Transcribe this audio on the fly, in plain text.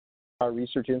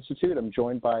Research Institute. I'm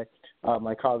joined by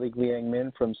my colleague Liang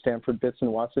Min from Stanford Bits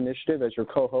and Watts Initiative as your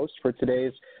co-host for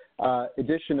today's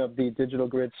edition of the Digital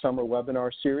Grid Summer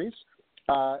Webinar Series.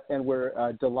 And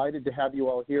we're delighted to have you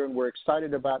all here, and we're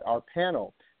excited about our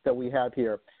panel that we have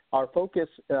here. Our focus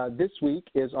this week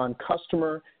is on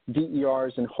customer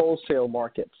DERs and wholesale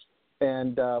markets.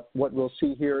 And what we'll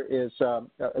see here is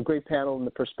a great panel in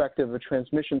the perspective of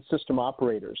transmission system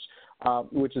operators,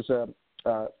 which is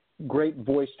a great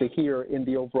voice to hear in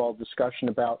the overall discussion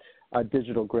about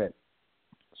digital grid.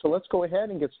 So let's go ahead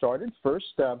and get started.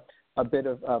 First, a bit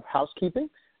of housekeeping.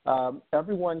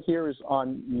 Everyone here is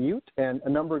on mute, and a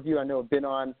number of you I know have been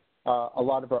on a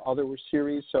lot of our other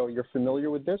series, so you're familiar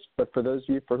with this, but for those of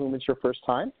you for whom it's your first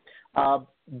time,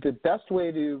 the best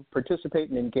way to participate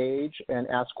and engage and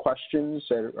ask questions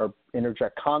or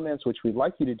interject comments, which we'd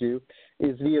like you to do,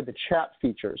 is via the chat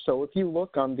feature. So if you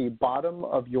look on the bottom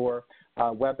of your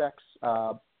WebEx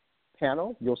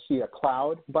panel, you'll see a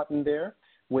cloud button there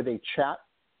with a chat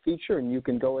feature, and you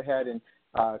can go ahead and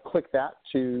click that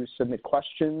to submit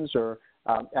questions or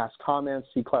ask comments,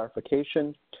 see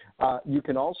clarification. You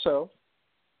can also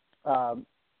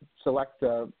select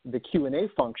the Q&A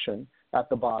function at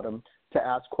the bottom to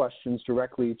ask questions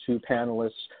directly to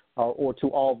panelists or to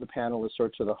all the panelists or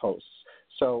to the hosts.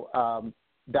 So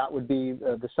that would be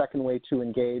the second way to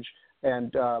engage.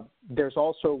 And there's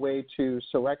also a way to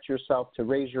select yourself to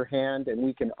raise your hand, and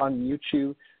we can unmute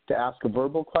you to ask a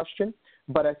verbal question.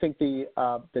 But I think the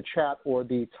chat or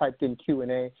the typed-in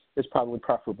Q&A is probably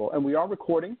preferable. And we are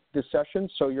recording this session,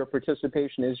 so your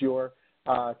participation is your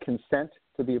consent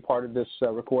to be a part of this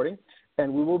recording.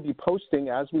 And we will be posting,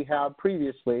 as we have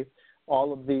previously,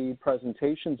 all of the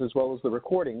presentations as well as the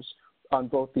recordings on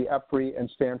both the EPRI and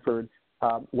Stanford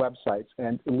websites.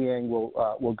 And Liang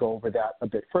will go over that a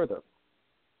bit further.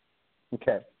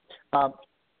 Okay.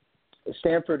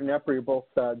 Stanford and EPRI are both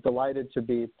delighted to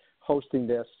be hosting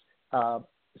this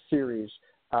series.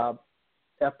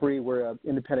 EPRI, we're an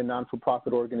independent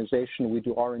non-for-profit organization. We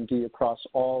do R&D across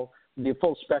all the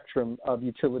full spectrum of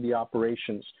utility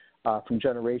operations, from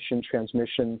generation,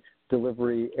 transmission,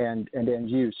 delivery, and end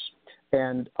use.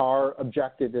 And our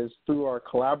objective is, through our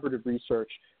collaborative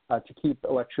research, to keep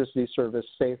electricity service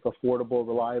safe, affordable,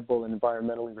 reliable, and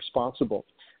environmentally responsible.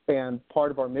 And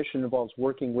part of our mission involves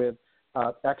working with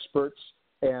experts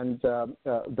and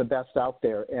the best out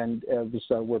there. And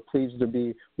so we're pleased to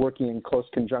be working in close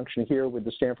conjunction here with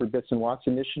the Stanford Bits and Watts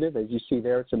Initiative. As you see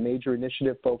there, it's a major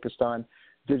initiative focused on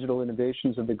digital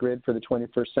innovations of the grid for the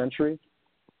 21st century,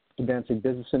 advancing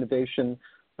business innovation,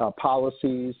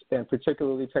 policies, and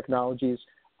particularly technologies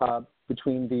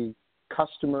between the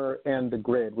customer and the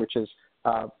grid, which is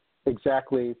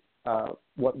exactly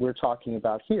what we're talking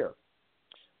about here.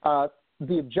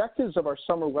 The objectives of our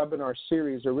summer webinar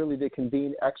series are really to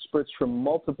convene experts from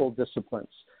multiple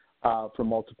disciplines, from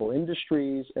multiple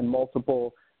industries and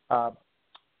multiple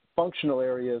functional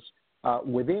areas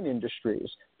within industries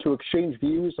to exchange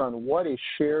views on what a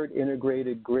shared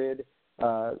integrated grid,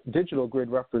 digital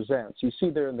grid represents. You see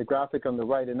there in the graphic on the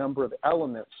right a number of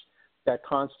elements that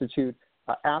constitute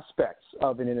aspects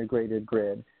of an integrated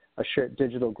grid, a shared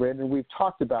digital grid, and we've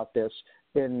talked about this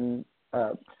in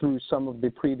through some of the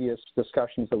previous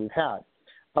discussions that we've had.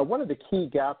 One of the key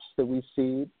gaps that we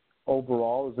see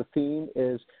overall as a theme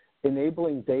is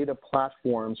enabling data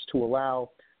platforms to allow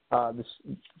this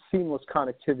seamless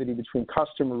connectivity between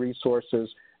customer resources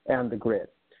and the grid.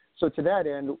 So to that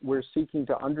end, we're seeking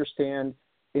to understand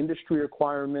industry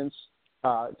requirements,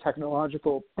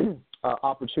 technological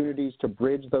opportunities to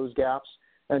bridge those gaps,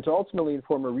 and to ultimately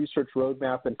inform a research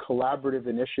roadmap and collaborative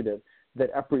initiative that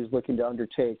EPRI is looking to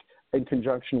undertake in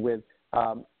conjunction with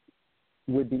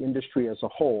the industry as a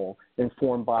whole,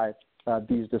 informed by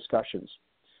these discussions.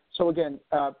 So again,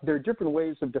 there are different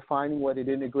ways of defining what an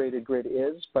integrated grid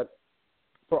is, but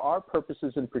for our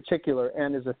purposes in particular,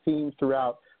 and as a theme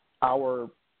throughout our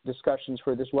discussions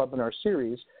for this webinar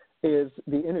series, is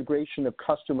the integration of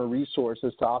customer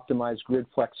resources to optimize grid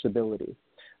flexibility.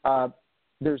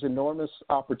 There's enormous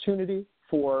opportunity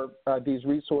for these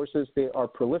resources. They are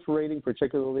proliferating,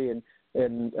 particularly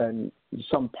in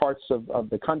some parts of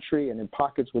the country and in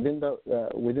pockets within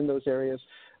those areas.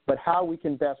 But how we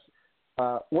can best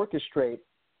orchestrate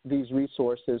these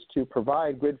resources to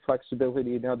provide grid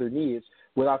flexibility and other needs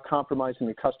without compromising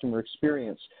the customer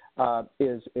experience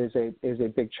is a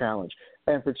big challenge.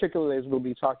 And particularly, as we'll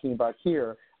be talking about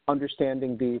here,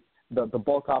 understanding the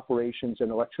bulk operations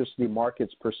and electricity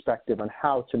markets perspective on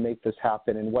how to make this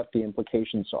happen and what the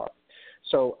implications are.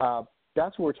 So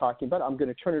that's what we're talking about. I'm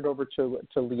going to turn it over to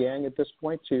Liang at this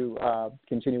point to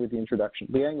continue with the introduction.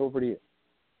 Liang, over to you.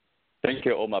 Thank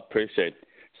you, Omar. Appreciate it.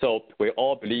 So we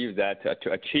all believe that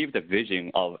to achieve the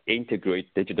vision of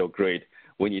integrate digital grid,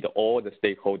 we need all the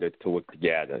stakeholders to work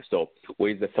together. So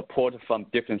with the support from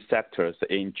different sectors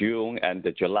in June and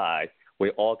July, we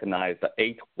organized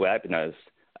 8 webinars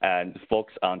and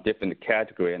focus on different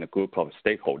category and group of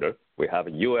stakeholders. We have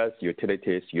U.S.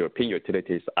 utilities, European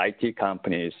utilities, IT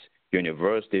companies,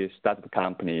 universities, startup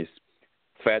companies,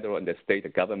 federal and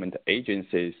state government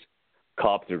agencies,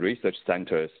 cooperative research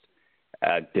centers,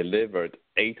 delivered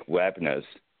 8 webinars,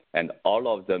 and all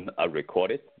of them are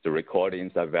recorded. The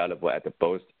recordings are available at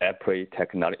both EPRI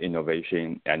Technology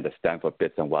Innovation and the Stanford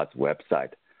Bits and Watts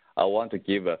website. I want to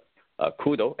give a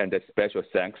kudos and a special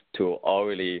thanks to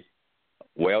Aurelie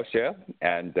Wellshare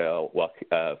and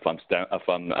from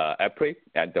EPRI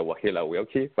and Wahila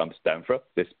Wilkie from Stanford.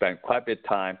 They spent quite a bit of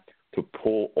time to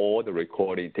pull all the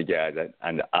recording together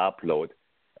and upload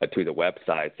to the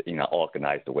websites in an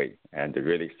organized way. And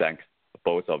really thanks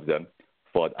both of them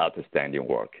for the outstanding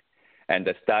work. And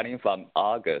starting from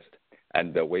August,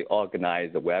 and we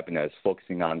organize the webinars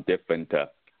focusing on different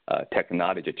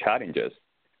technology challenges.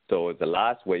 So the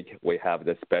last week, we have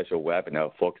the special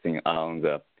webinar focusing on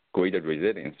the grid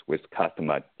resilience with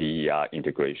customer DER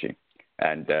integration.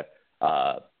 And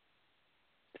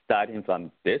starting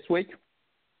from this week,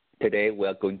 today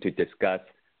we're going to discuss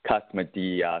customer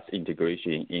DER's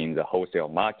integration in the wholesale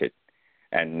market.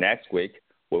 And next week,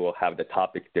 we will have the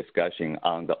topic discussion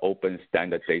on the open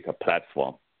standard data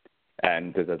platform.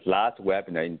 And the last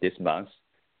webinar in this month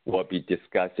will be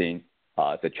discussing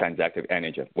the transactive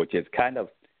energy, which is kind of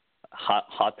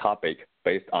hot topic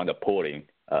based on the polling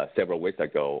several weeks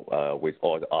ago with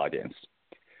all the audience.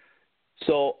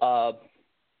 So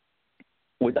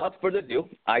without further ado,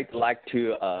 I'd like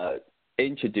to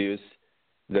introduce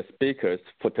the speakers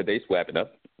for today's webinar.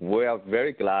 We are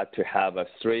very glad to have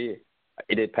 3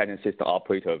 independent system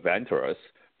operator vendors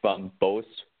from both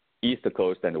East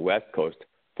Coast and West Coast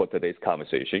for today's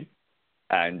conversation.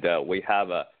 And we have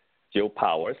Jill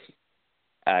Powers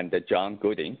and John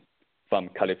Gooding from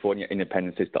California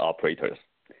Independent System Operators.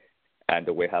 And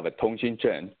we have Tongxin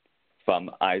Zheng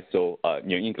from ISO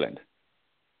New England.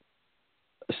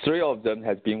 3 of them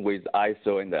has been with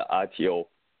ISO and the RTO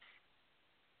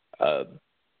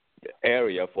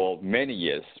area for many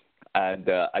years. And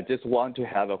I just want to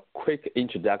have a quick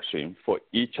introduction for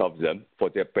each of them for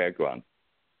their background.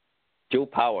 Jill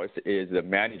Powers is the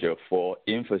manager for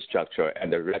infrastructure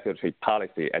and the regulatory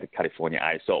policy at California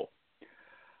ISO.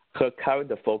 Her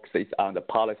current focus is on the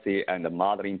policy and the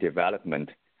modeling development,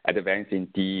 advancing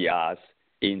DERs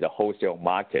in the wholesale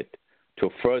market to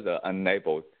further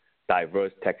enable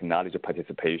diverse technology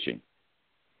participation.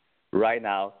 Right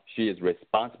now, she is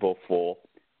responsible for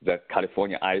the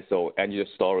California ISO Energy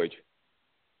Storage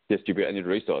Distributed Energy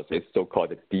Resources,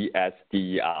 so-called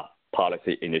DSDER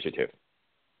policy initiative.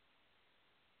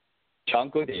 John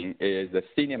Gooding is the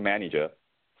senior manager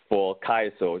for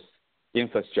CAISO's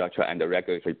infrastructure and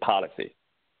regulatory policy.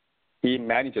 He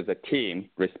manages a team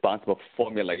responsible for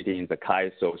formulating the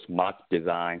CAISO's market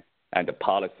design and the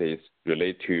policies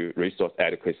related to resource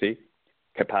adequacy,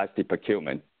 capacity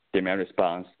procurement, demand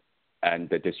response, and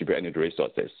the distributed energy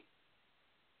resources.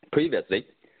 Previously,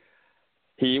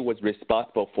 he was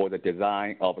responsible for the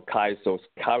design of CAISO's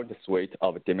current suite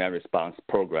of demand response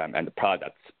program and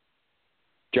products.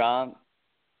 John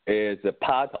is a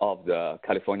part of the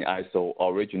California ISO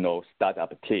original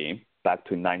startup team back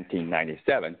to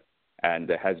 1997 and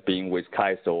has been with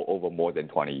CAISO over more than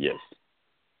 20 years.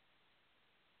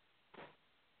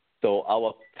 So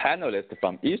our panelist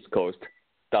from East Coast,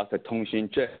 Dr. Tongxin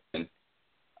Zheng,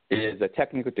 is the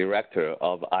technical director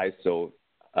of ISO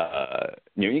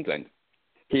New England.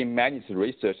 He manages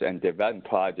research and development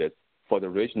projects for the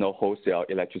regional wholesale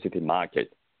electricity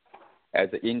market. As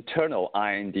the internal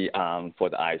R&D arm for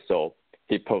the ISO,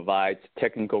 he provides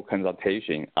technical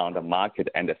consultation on the market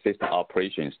and the system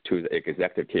operations to the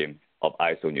executive team of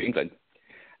ISO New England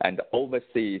and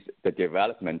oversees the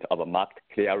development of a market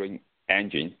clearing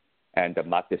engine and the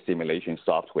market simulation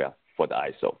software for the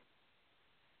ISO.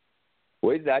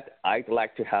 With that, I'd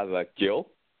like to have Jill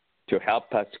to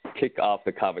help us kick off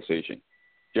the conversation.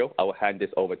 Jill, I will hand this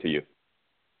over to you.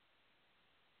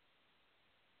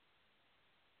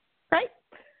 Great.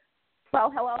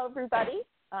 Well, hello, everybody.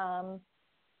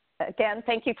 Again,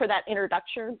 thank you for that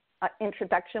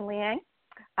introduction, Liang.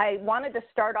 I wanted to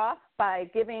start off by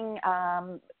giving,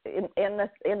 in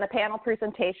the panel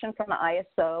presentation from the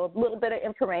ISO, a little bit of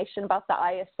information about the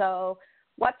ISO,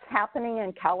 what's happening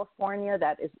in California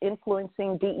that is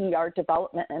influencing DER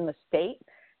development in the state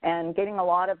and getting a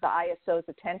lot of the ISO's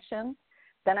attention.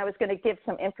 Then I was going to give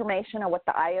some information on what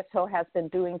the ISO has been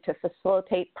doing to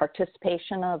facilitate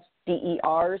participation of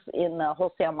DERs in the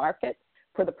wholesale market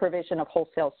for the provision of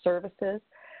wholesale services.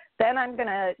 Then I'm going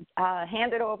to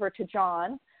hand it over to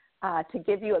John to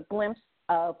give you a glimpse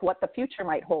of what the future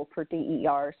might hold for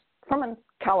DERs from a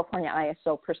California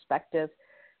ISO perspective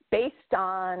based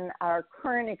on our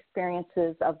current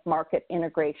experiences of market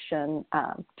integration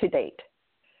to date.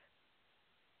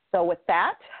 So with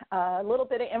that, a little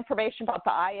bit of information about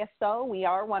the ISO. We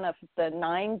are one of the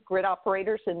 9 grid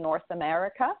operators in North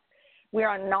America. We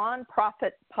are a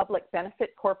nonprofit public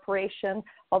benefit corporation,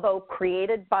 although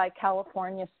created by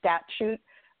California statute.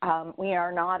 We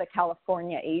are not a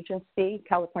California agency,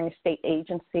 California state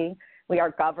agency. We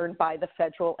are governed by the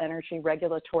Federal Energy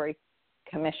Regulatory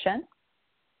Commission.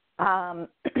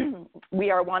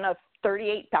 We are one of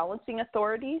 38 balancing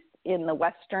authorities in the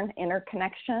Western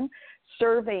Interconnection,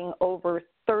 serving over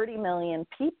 30 million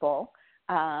people,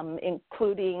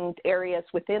 including areas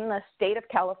within the state of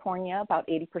California, about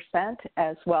 80%,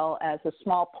 as well as a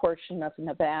small portion of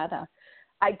Nevada.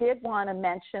 I did want to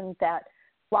mention that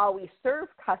while we serve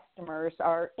customers,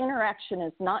 our interaction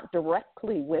is not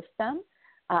directly with them.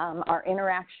 Our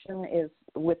interaction is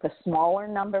with a smaller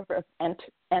number of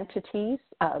entities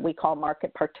we call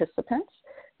market participants.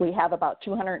 We have about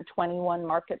 221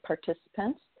 market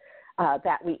participants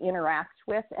that we interact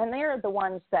with, and they are the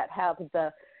ones that have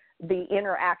the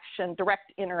interaction,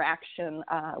 direct interaction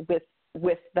with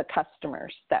the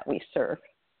customers that we serve.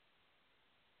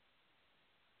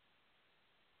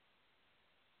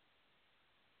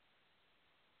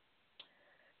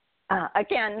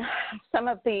 Again, some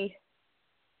of the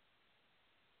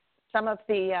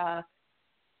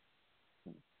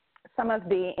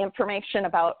information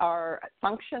about our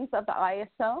functions of the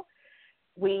ISO.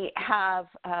 We have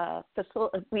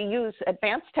we use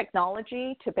advanced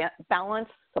technology to balance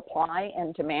supply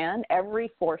and demand every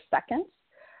 4 seconds.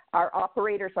 Our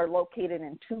operators are located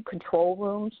in 2 control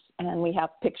rooms, and we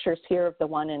have pictures here of the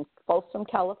one in Folsom,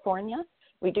 California.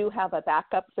 We do have a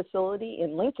backup facility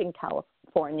in Lincoln,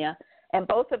 California, and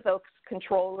both of those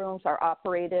control rooms are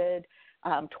operated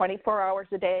 24 hours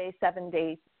a day, 7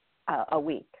 days a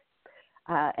week.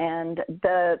 We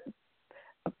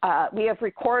have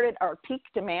recorded our peak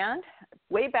demand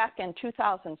way back in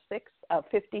 2006 of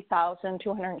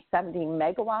 50,270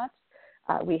 megawatts.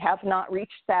 We have not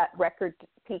reached that record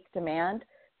peak demand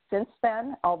since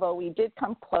then, although we did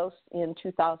come close in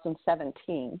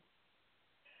 2017.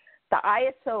 The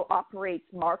ISO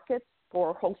operates markets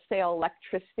for wholesale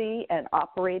electricity and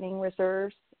operating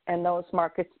reserves, and those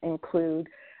markets include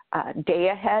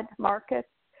day-ahead markets,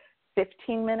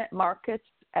 15-minute markets,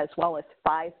 as well as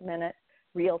 5-minute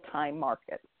real-time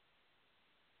markets.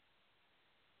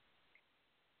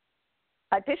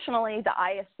 Additionally,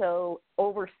 the ISO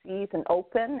oversees an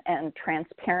open and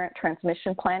transparent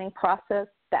transmission planning process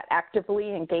that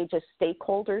actively engages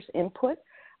stakeholders' input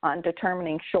on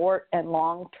determining short and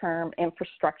long-term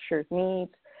infrastructure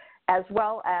needs, as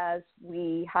well as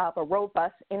we have a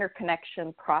robust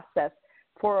interconnection process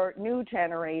for new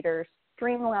generators,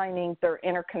 streamlining their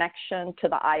interconnection to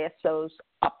the ISO's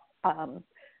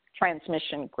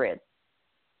transmission grid.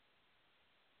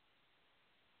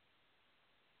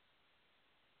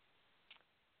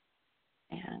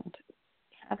 And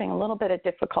having a little bit of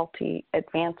difficulty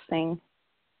advancing.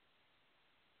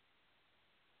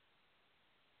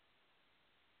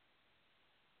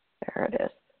 There it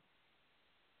is.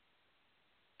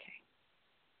 Okay.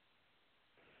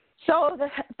 So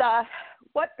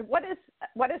what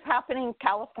is happening in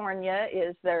California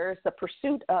is there's a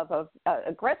pursuit of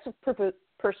aggressive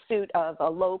pursuit of a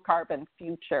low carbon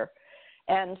future,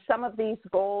 and some of these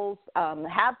goals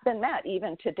have been met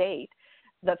even to date.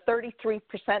 The 33%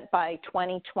 by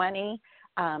 2020,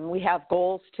 we have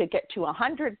goals to get to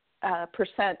 100%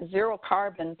 zero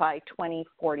carbon by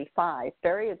 2045.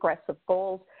 Very aggressive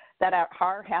goals that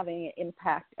are having an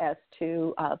impact as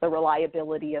to the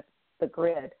reliability of the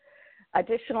grid.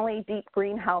 Additionally, deep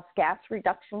greenhouse gas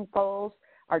reduction goals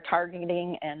are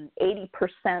targeting an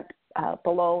 80%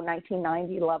 below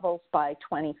 1990 levels by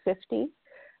 2050.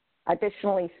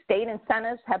 Additionally, state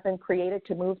incentives have been created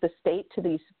to move the state to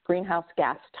these greenhouse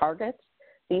gas targets.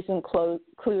 These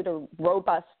include a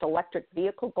robust electric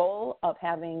vehicle goal of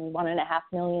having 1.5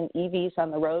 million EVs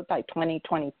on the road by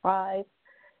 2025,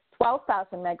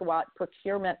 12,000 megawatt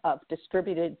procurement of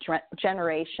distributed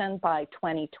generation by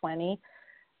 2020,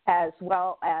 as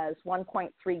well as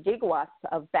 1.3 gigawatts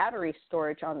of battery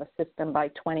storage on the system by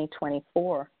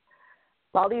 2024.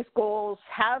 While these goals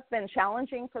have been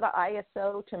challenging for the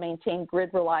ISO to maintain grid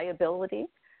reliability,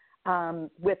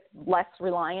 with less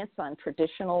reliance on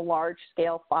traditional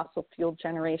large-scale fossil fuel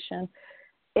generation.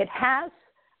 It has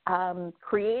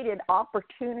created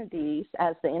opportunities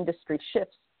as the industry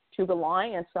shifts to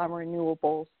reliance on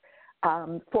renewables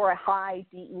for a high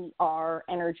DER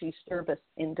energy service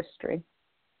industry.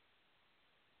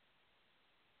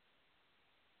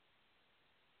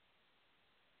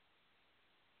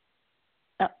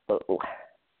 Uh-oh.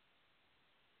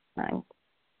 I'm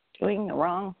doing the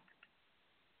wrong.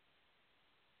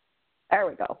 There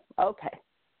we go. Okay.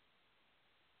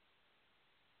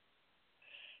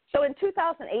 So in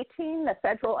 2018, the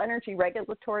Federal Energy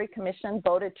Regulatory Commission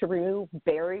voted to remove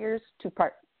barriers to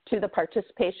the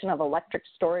participation of electric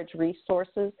storage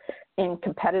resources in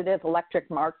competitive electric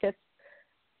markets,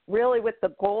 really with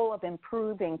the goal of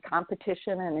improving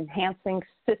competition and enhancing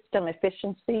system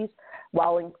efficiencies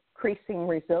while increasing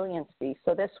resiliency.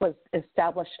 So this was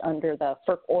established under the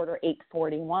FERC Order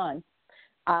 841,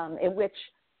 in which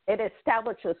it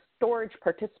established a storage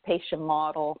participation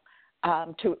model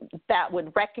that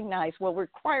would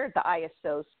require the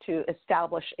ISOs to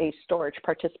establish a storage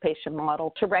participation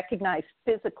model to recognize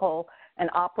physical and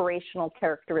operational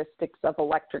characteristics of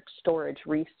electric storage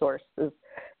resources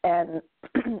and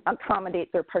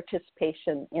accommodate their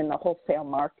participation in the wholesale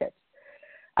markets.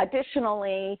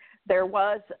 Additionally, there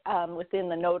was within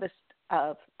the notice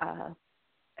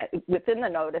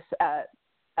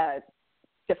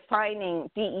defining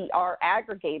DER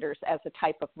aggregators as a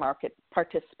type of market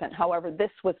participant. However,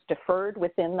 this was deferred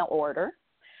within the order.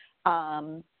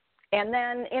 And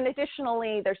then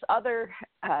additionally, there's other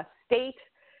state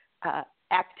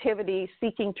activities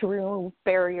seeking to remove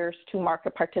barriers to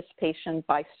market participation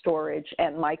by storage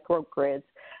and microgrids.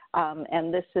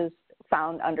 And this is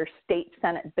found under State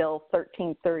Senate Bill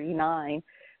 1339,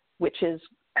 which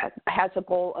has a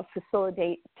goal of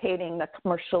facilitating the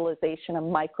commercialization of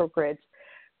microgrids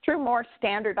through more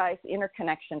standardized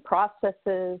interconnection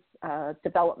processes,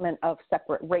 development of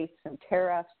separate rates and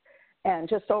tariffs, and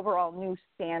just overall new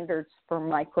standards for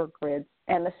microgrids.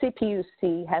 And the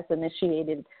CPUC has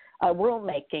initiated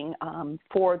rulemaking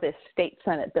for this State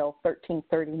Senate Bill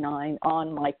 1339 on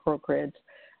microgrids.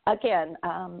 Again,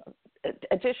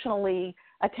 additionally,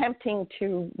 attempting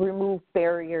to remove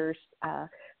barriers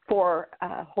for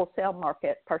wholesale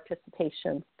market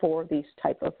participation for these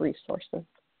type of resources.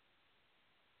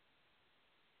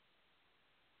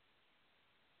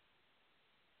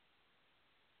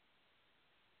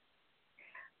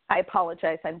 I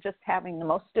apologize, I'm just having the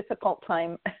most difficult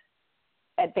time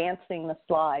advancing the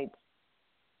slides.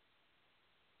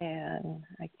 And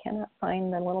I cannot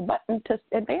find the little button to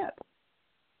advance.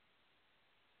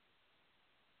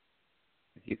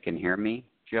 If you can hear me,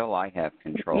 Jill, I have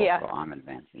control, so I'm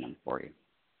advancing them for you.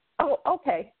 Oh,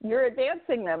 okay. You're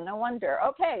advancing them, no wonder.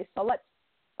 Okay, so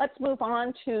let's move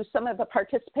on to some of the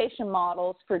participation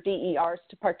models for DERs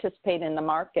to participate in the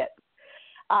market.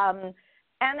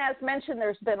 And as mentioned,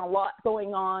 there's been a lot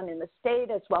going on in the state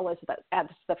as well as at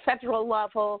the federal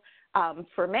level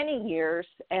for many years.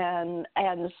 And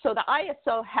so the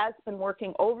ISO has been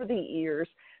working over the years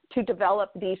to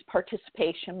develop these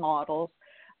participation models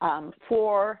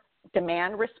for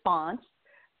demand response,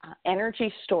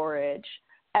 energy storage,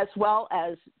 as well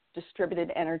as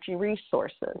distributed energy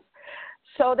resources.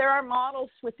 So there are models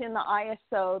within the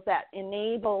ISO that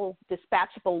enable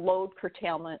dispatchable load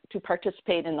curtailment to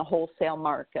participate in the wholesale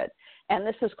market. And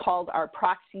this is called our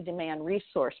proxy demand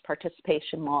resource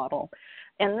participation model.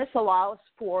 And this allows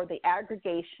for the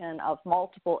aggregation of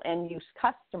multiple end-use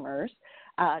customers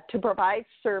to provide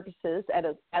services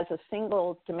as a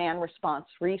single demand response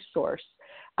resource.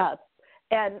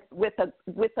 And with a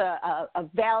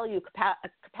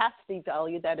capacity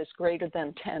value that is greater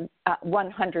than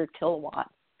 100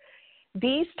 kilowatts.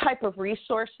 These type of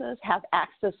resources have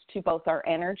access to both our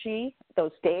energy,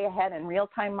 those day-ahead and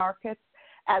real-time markets,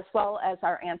 as well as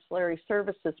our ancillary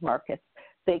services markets.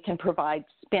 They can provide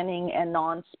spinning and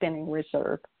non-spinning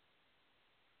reserve.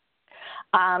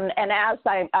 And as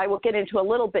I will get into a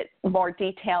little bit more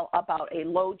detail about a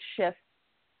load shift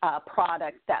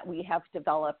product that we have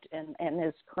developed and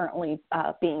is currently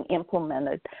being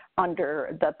implemented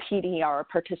under the PDR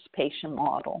participation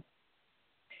model.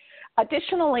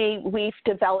 Additionally, we've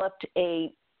developed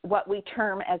what we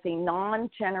term as a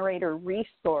non-generator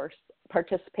resource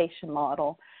participation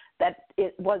model that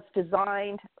it was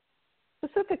designed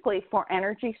specifically for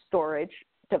energy storage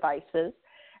devices.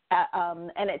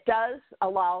 And it does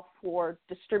allow for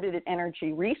distributed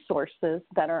energy resources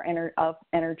that are of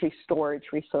energy storage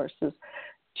resources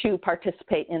to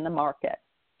participate in the market.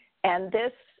 And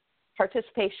this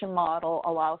participation model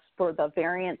allows for the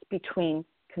variance between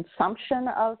consumption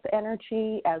of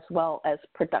energy as well as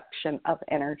production of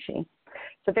energy.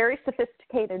 It's a very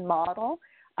sophisticated model.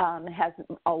 It has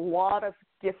a lot of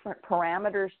different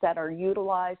parameters that are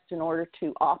utilized in order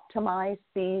to optimize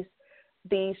these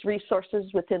resources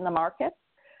within the market.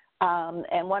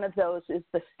 And one of those is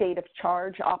the state of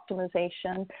charge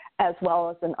optimization, as well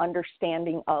as an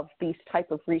understanding of these type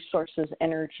of resources'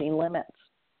 energy limits.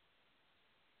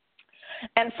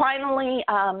 And finally,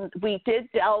 we did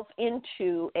delve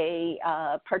into a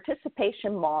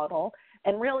participation model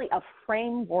and really a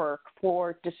framework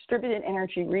for distributed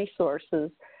energy resources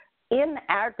in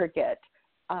aggregate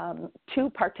to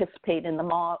participate in the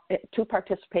market.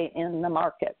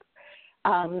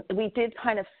 We did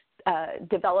kind of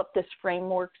develop this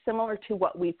framework similar to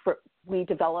what we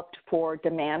developed for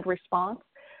demand response,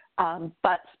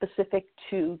 but specific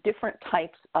to different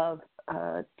types of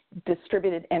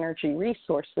distributed energy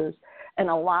resources and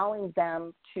allowing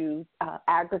them to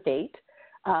aggregate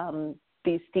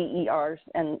these DERs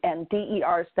and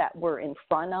DERs that were in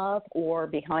front of or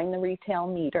behind the retail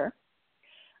meter.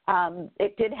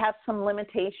 It did have some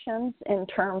limitations in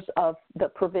terms of the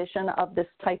provision of this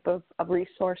type of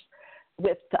resource,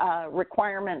 with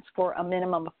requirements for a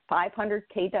minimum of 500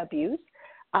 kWs,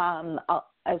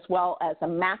 as well as a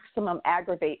maximum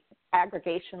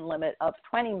aggregation limit of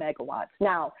 20 megawatts.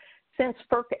 Now, since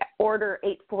FERC Order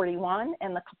 841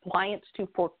 and the compliance to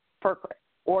FERC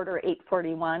Order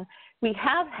 841, we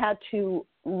have had to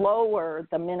lower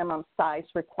the minimum size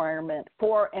requirement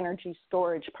for energy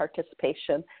storage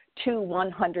participation to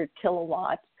 100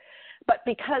 kilowatts. But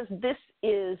because this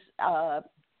is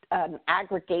an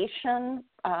aggregation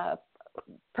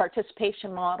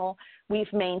participation model,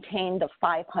 we've maintained the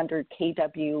 500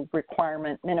 kW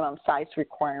requirement, minimum size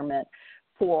requirement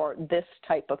for this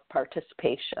type of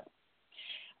participation.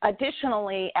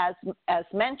 Additionally, as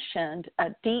mentioned,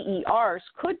 DERs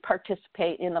could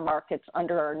participate in the markets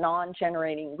under our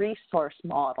non-generating resource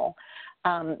model.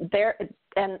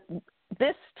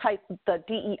 This type, the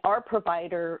DER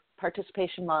provider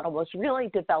participation model, was really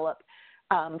developed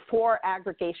for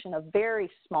aggregation of very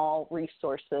small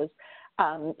resources.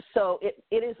 So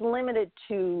it is limited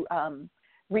to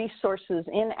resources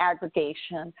in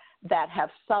aggregation that have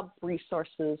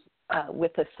sub-resources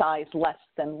with a size less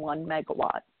than 1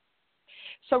 megawatt.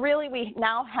 So really, we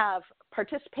now have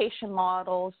participation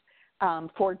models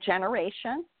for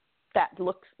generation that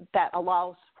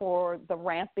allows for the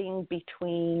ramping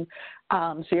between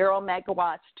 0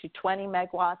 megawatts to 20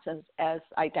 megawatts, as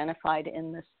identified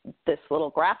in this little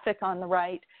graphic on the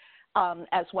right,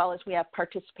 as well as we have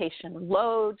participation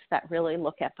loads that really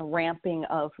look at the ramping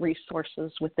of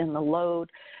resources within the load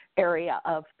area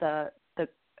of the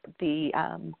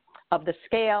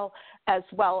scale, as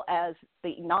well as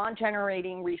the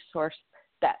non-generating resource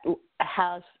that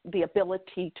has the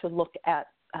ability to look at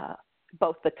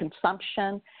both the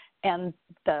consumption and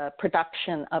the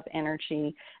production of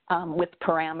energy with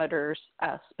parameters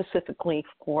specifically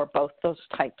for both those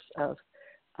types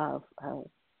of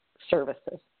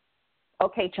services.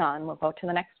 Okay, John, we'll go to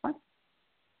the next one.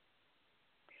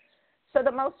 So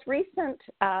the most recent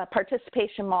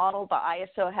participation model the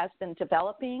ISO has been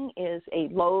developing is a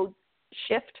load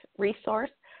shift resource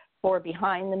for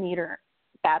behind-the-meter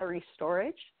battery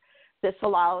storage. This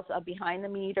allows a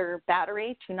behind-the-meter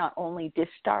battery to not only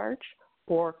discharge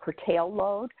or curtail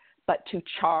load, but to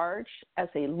charge as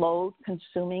a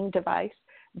load-consuming device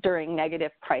during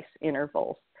negative price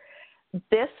intervals.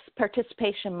 This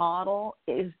participation model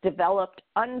is developed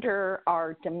under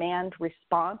our demand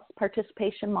response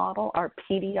participation model, our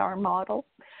PDR model,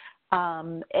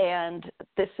 and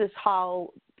this is how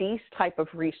these type of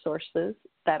resources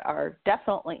that are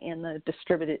definitely in the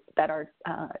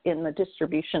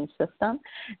distribution system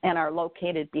and are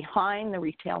located behind the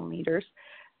retail meters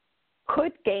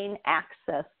could gain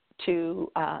access to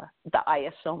the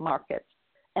ISO markets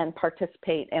and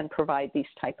participate and provide these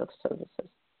type of services.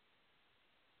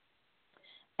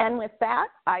 And with that,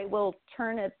 I will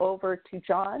turn it over to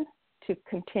John to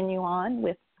continue on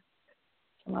with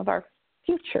some of our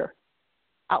future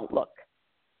outlook.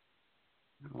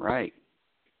 All right.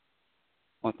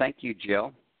 Well, thank you,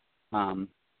 Jill.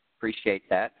 Appreciate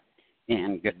that.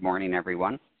 And good morning,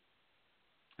 everyone.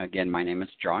 Again, my name is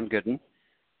John Gooden.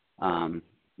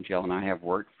 Jill and I have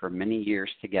worked for many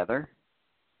years together,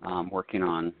 working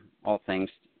on all things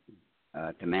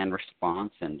demand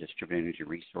response and distributed energy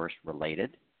resource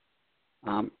related.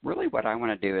 Really what I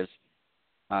want to do is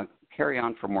carry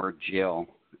on from where Jill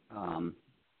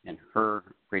in her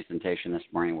presentation this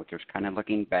morning, which was kind of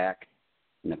looking back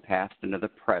in the past into the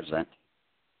present,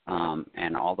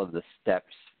 and all of the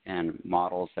steps and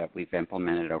models that we've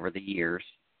implemented over the years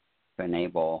to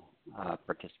enable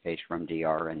participation from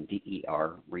DR and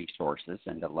DER resources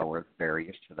and to lower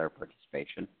barriers to their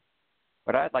participation.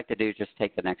 What I'd like to do is just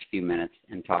take the next few minutes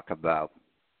and talk about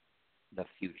the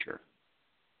future.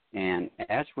 And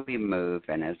as we move,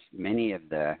 and as many of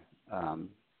the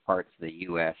parts of the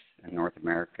U.S. and North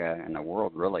America and the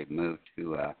world really move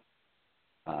to a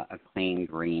clean,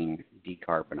 green,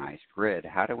 decarbonized grid,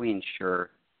 how do we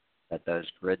ensure that those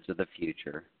grids of the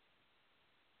future,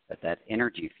 that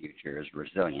energy future is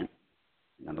resilient?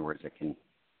 In other words, it can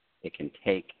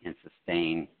take and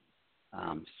sustain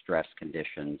stress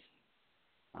conditions.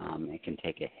 It can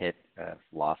take a hit of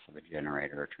loss of a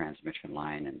generator or transmission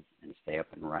line and stay up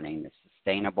and running. It's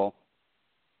sustainable.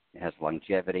 It has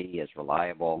longevity, is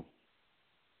reliable,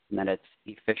 and that it's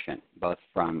efficient, both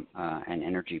from an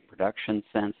energy production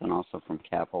sense and also from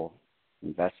capital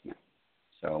investment.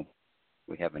 So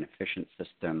we have an efficient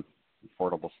system,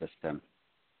 affordable system,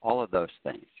 all of those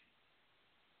things.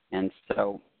 And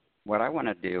so what I want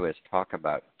to do is talk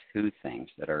about two things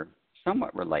that are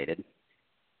somewhat related,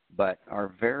 but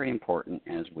are very important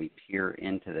as we peer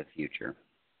into the future.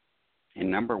 And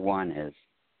number one is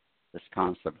this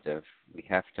concept of we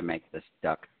have to make this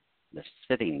duck, the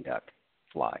sitting duck,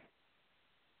 fly.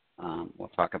 We'll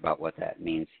talk about what that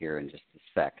means here in just a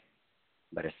sec.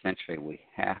 But essentially, we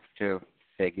have to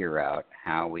figure out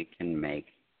how we can make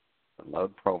the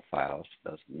load profiles,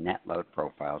 those net load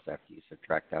profiles, after you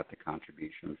subtract out the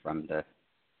contribution from the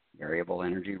variable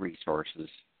energy resources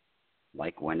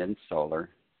like wind and solar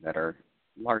that are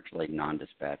largely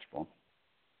non-dispatchable,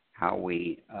 how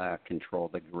we control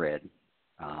the grid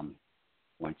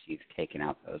once you've taken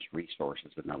out those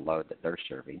resources and the load that they're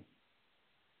serving.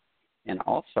 And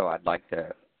also I'd like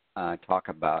to talk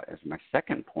about, as my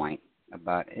second point,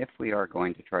 about if we are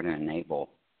going to try to enable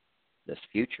this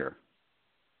future,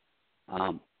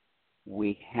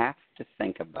 we have to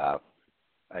think about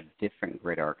a different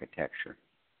grid architecture,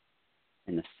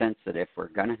 in the sense that if we're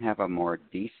going to have a more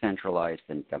decentralized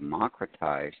and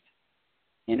democratized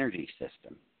energy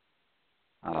system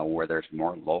where there's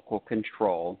more local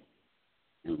control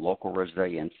and local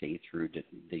resiliency through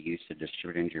the use of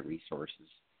distributed energy resources,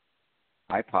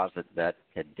 I posit that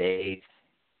today's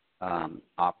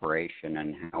operation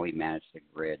and how we manage the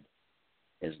grid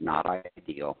is not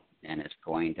ideal and is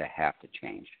going to have to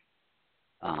change.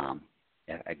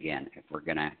 Again, if we're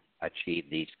going to achieve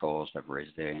these goals of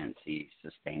resiliency,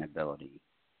 sustainability,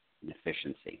 and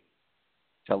efficiency.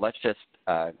 So let's just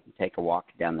take a walk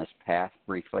down this path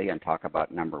briefly and talk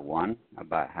about number one,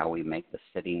 about how we make the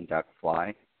sitting duck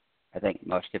fly. I think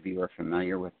most of you are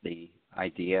familiar with the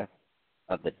idea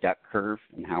of the duck curve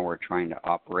and how we're trying to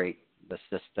operate the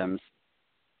systems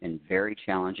in very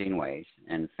challenging ways.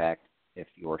 In fact, if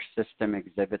your system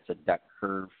exhibits a duck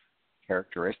curve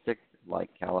characteristic like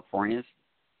California's,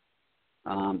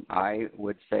 I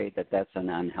would say that that's an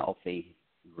unhealthy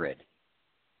grid.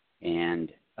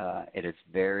 And it is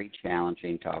very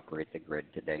challenging to operate the grid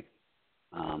today.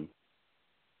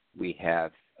 We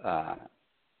have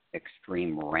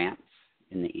extreme ramps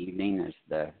in the evening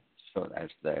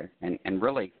and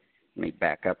really, let me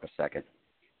back up a second.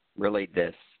 Really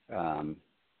this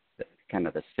kind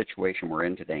of the situation we're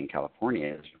in today in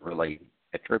California is really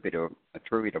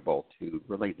attributable to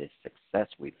really the success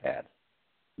we've had.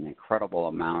 An incredible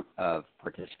amount of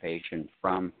participation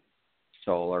from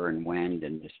solar and wind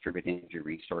and distributed energy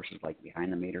resources like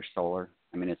behind-the-meter solar.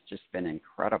 I mean, it's just been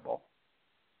incredible,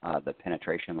 the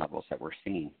penetration levels that we're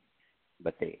seeing.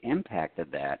 But the impact of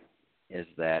that is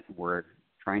that we're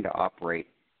trying to operate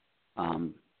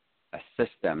a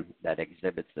system that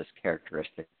exhibits this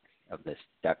characteristic of this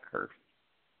duck curve.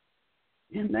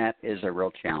 And that is a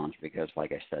real challenge because,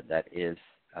 like I said, that is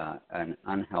an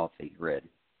unhealthy grid.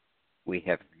 We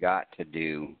have got to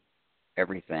do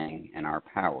everything in our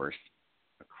powers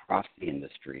across the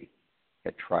industry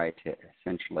to try to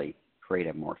essentially create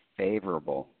a more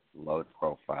favorable load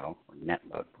profile or net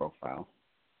load profile.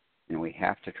 And we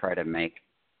have to try to make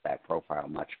that profile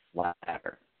much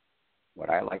flatter. What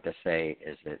I like to say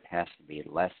is it has to be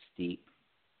less steep,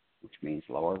 which means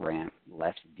lower ramp,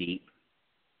 less deep,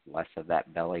 less of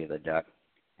that belly of the duck,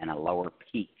 and a lower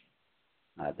peak,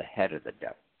 the head of the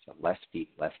duck. So less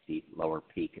deep, lower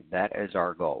peak. That is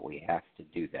our goal. We have to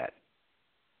do that.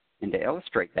 And to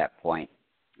illustrate that point,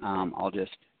 I'll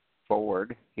just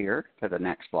forward here to the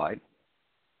next slide.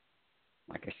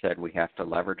 Like I said, we have to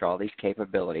leverage all these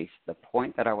capabilities. The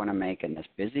point that I want to make in this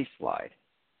busy slide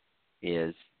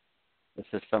is this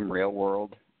is some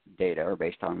real-world data, or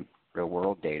based on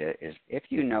real-world data, is if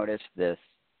you notice this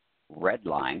red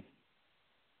line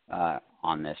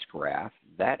on this graph,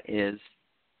 that is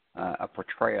a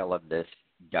portrayal of this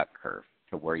duck curve.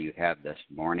 to where you have this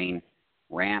morning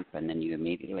ramp, and then you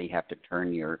immediately have to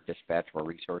turn your dispatchable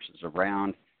resources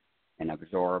around and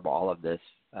absorb all of this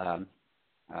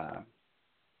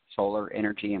solar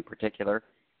energy in particular.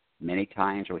 Many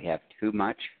times we have too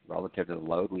much relative to the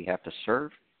load we have to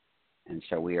serve, and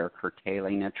so we are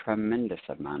curtailing a tremendous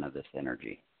amount of this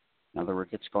energy. In other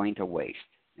words, it's going to waste,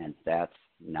 and that's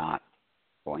not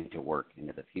going to work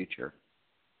into the future.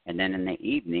 And then in the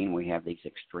evening, we have these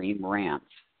extreme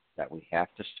ramps that we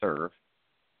have to serve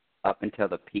up until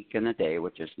the peak in the day,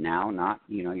 which is now not,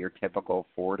 your typical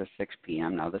 4 to 6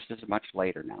 p.m. Now, this is much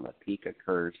later now. The peak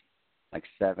occurs like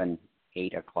 7,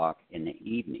 8 o'clock in the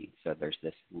evening. So there's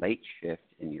this late shift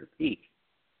in your peak.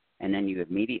 And then you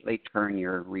immediately turn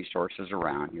your resources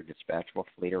around, your dispatchable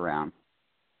fleet around,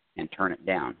 and turn it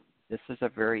down. This is a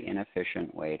very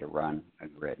inefficient way to run a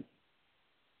grid.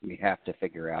 We have to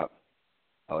figure out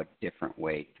a different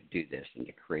way to do this and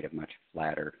to create a much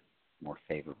flatter, more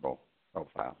favorable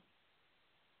profile.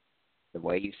 The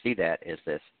way you see that is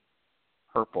this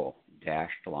purple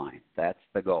dashed line. That's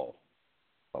the goal.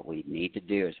 What we need to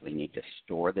do is we need to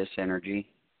store this energy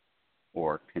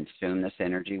or consume this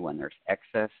energy when there's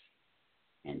excess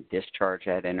and discharge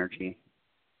that energy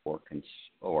or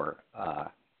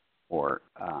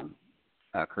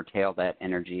curtail that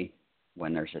energy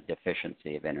when there's a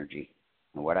deficiency of energy.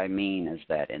 And what I mean is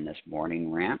that in this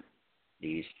morning ramp,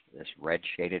 this red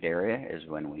shaded area is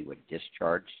when we would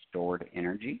discharge stored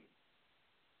energy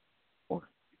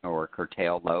or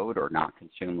curtail load or not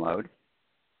consume load,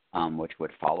 which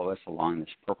would follow us along this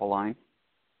purple line.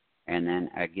 And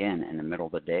then again, in the middle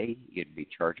of the day, you'd be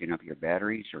charging up your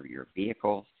batteries or your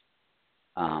vehicles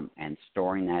and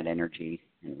storing that energy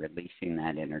and releasing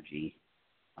that energy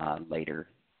later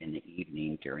in the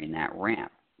evening during that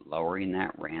ramp, lowering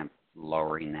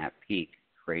that peak,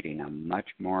 creating a much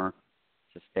more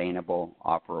sustainable,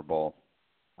 operable,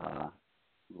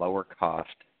 lower cost,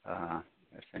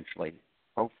 essentially,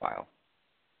 profile.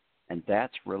 And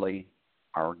that's really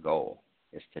our goal,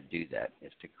 is to do that,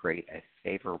 is to create a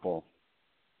favorable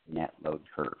net load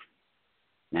curve.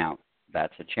 Now,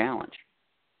 that's a challenge.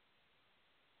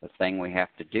 The thing we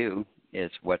have to do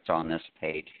is what's on this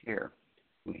page here.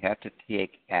 We have to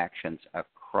take actions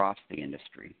across the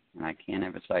industry, and I can't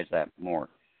emphasize that more.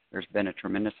 There's been a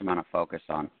tremendous amount of focus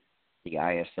on the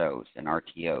ISOs and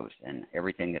RTOs and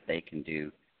everything that they can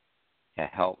do to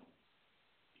help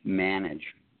manage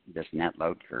this net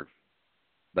load curve.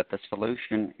 But the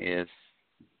solution is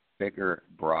bigger,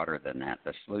 broader than that.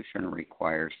 The solution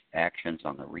requires actions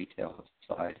on the retail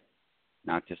side,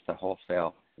 not just the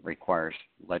wholesale. It requires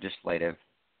legislative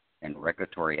and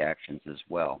regulatory actions as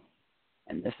well.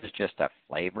 And this is just a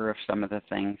flavor of some of the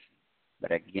things.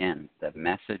 But again, the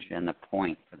message and the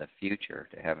point for the future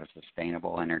to have a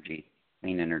sustainable energy,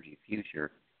 clean energy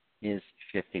future is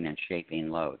shifting and shaping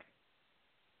load.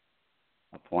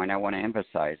 A point I want to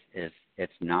emphasize is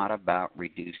it's not about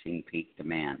reducing peak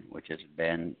demand, which has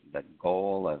been the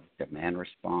goal of demand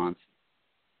response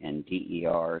and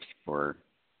DERs for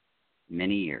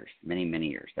many years, many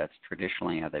years. That's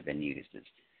traditionally how they've been used. Is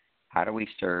how do we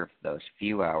serve those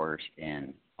few hours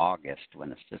in August when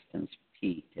the system's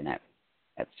peaked and at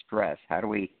stress? How do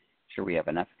we ensure we have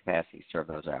enough capacity to serve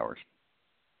those hours?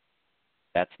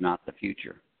 That's not the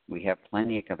future. We have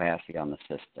plenty of capacity on the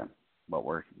system. What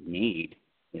we need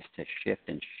is to shift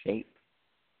and shape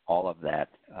all of that,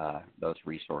 those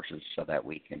resources, so that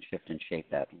we can shift and shape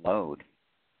that load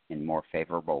in more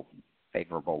favorable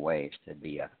ways to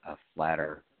be a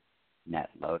flatter net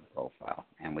load profile.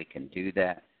 And we can do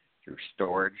that through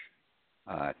storage,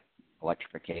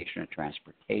 electrification of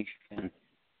transportation,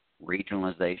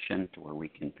 regionalization to where we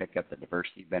can pick up the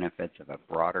diversity benefits of a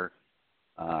broader,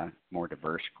 more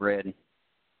diverse grid,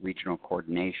 regional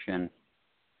coordination.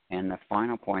 And the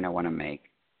final point I want to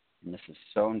make, and this is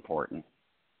so important,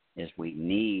 is we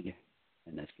need,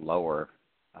 in this lower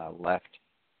left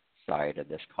side of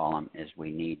this column, is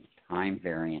we need time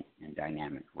variant and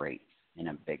dynamic rates in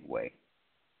a big way.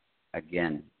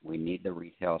 Again, we need the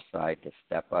retail side to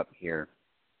step up here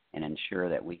and ensure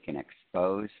that we can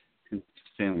expose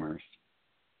consumers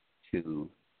to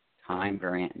time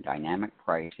variant and dynamic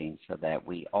pricing so that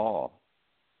we all,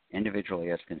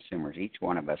 individually as consumers, each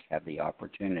one of us have the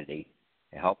opportunity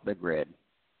to help the grid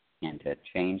and to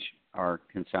change our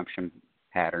consumption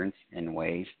patterns in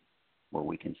ways where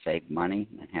we can save money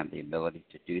and have the ability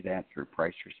to do that through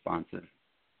price responsive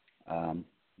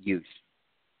use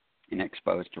and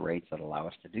exposed to rates that allow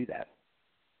us to do that.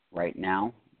 Right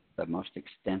now, the most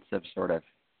extensive sort of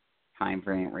time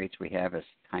variant rates we have is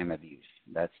time of use.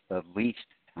 That's the least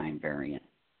time variant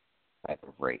type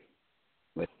of rate.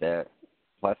 With the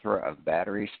plethora of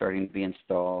batteries starting to be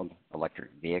installed, electric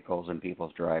vehicles in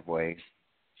people's driveways,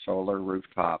 solar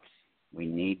rooftops. We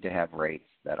need to have rates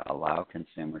that allow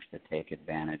consumers to take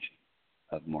advantage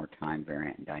of more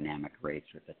time-variant and dynamic rates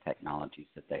with the technologies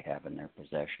that they have in their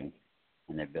possession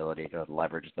and the ability to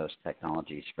leverage those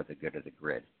technologies for the good of the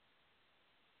grid.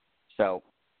 So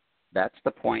that's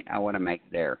the point I want to make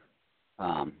there.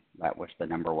 That was the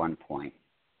number one point.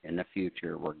 In the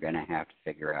future, we're going to have to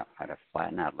figure out how to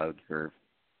flatten that load curve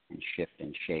and shift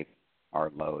and shape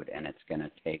our load, and it's going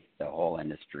to take the whole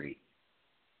industry,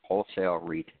 wholesale,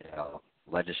 retail,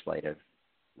 legislative,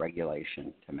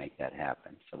 regulation to make that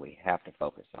happen. So we have to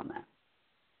focus on that.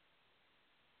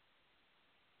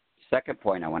 Second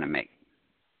point I want to make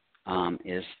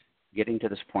is getting to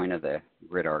this point of the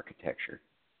grid architecture.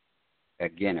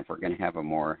 Again, if we're going to have a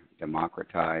more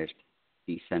democratized,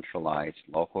 decentralized,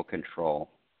 local control,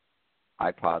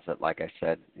 I posit, like I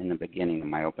said in the beginning of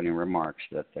my opening remarks,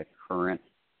 that the current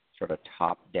sort of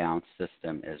top-down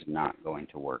system is not going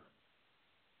to work.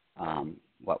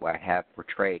 What I have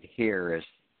portrayed here is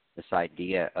this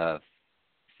idea of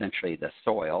essentially the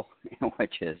soil,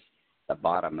 which is the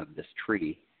bottom of this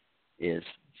tree, is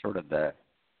sort of the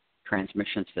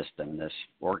transmission system, this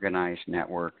organized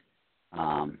network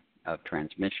of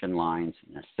transmission lines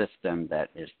and a system that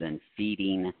is then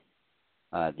feeding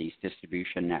these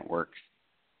distribution networks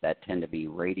that tend to be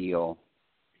radial,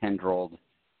 tendrilled,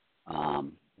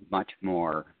 much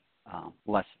more,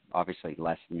 obviously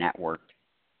less networked.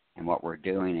 And what we're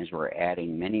doing is we're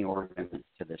adding many ornaments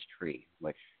to this tree,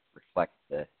 which reflect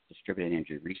the distributed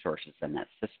energy resources in that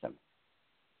system.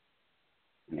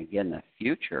 And again, the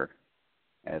future,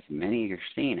 as many of you are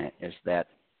seeing it, is that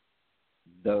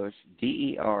those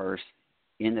DERs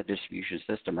in the distribution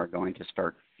system are going to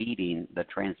start feeding the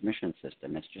transmission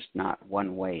system. It's just not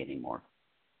one way anymore.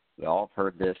 We all have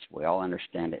heard this. We all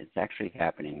understand it. It's actually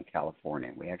happening in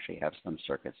California. We actually have some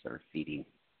circuits that are feeding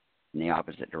in the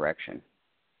opposite direction.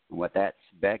 And what that's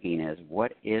begging is,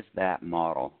 what is that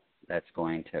model that's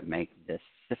going to make this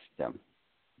system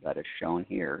that is shown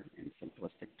here in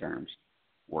simplistic terms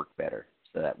work better,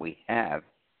 so that we have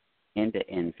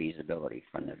end-to-end feasibility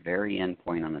from the very end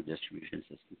point on the distribution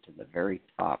system to the very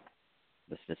top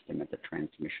of the system at the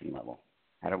transmission level?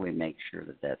 How do we make sure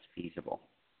that that's feasible?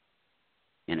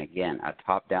 And again, a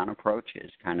top-down approach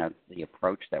is kind of the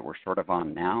approach that we're sort of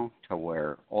on now, to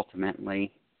where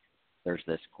ultimately there's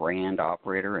this grand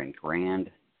operator and grand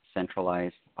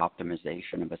centralized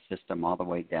optimization of a system all the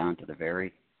way down to the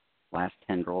very last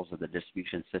tendrils of the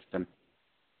distribution system.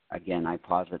 Again, I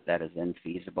posit that is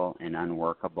infeasible and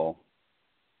unworkable,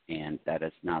 and that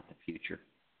is not the future.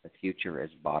 The future is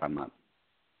bottom-up.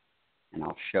 And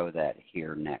I'll show that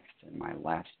here next in my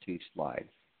last two slides.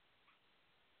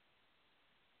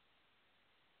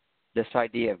 This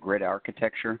idea of grid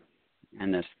architecture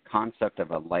and this concept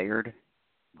of a layered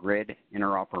grid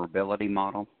interoperability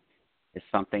model is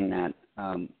something that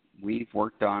we've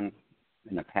worked on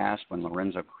in the past when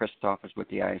Lorenzo Christoph was with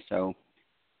the ISO,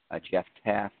 Jeff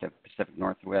Taft of Pacific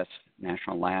Northwest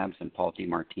National Labs, and Paul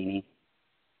DiMartini.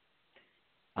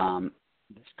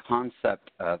 This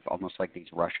concept of almost like these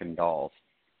Russian dolls.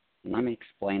 And let me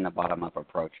explain the bottom-up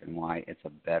approach and why it's a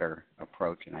better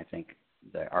approach, and I think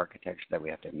the architecture that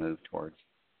we have to move towards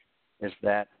is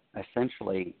that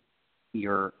essentially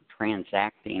you're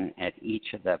transacting at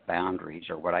each of the boundaries,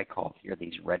 or what I call here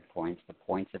these red points, the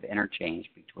points of interchange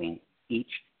between each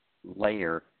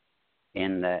layer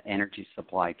in the energy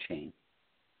supply chain,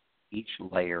 each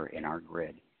layer in our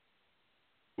grid.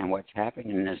 And what's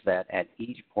happening is that at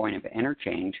each point of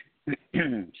interchange,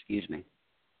 excuse me,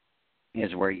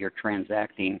 is where you're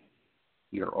transacting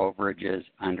your overages,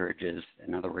 underages,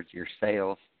 in other words, your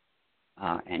sales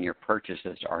and your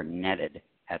purchases are netted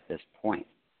at this point.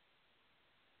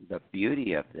 The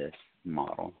beauty of this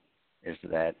model is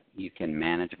that you can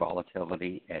manage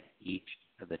volatility at each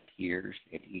of the tiers,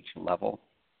 at each level,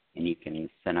 and you can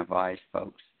incentivize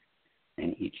folks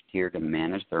in each tier to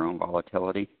manage their own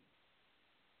volatility.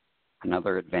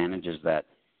 Another advantage is that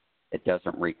it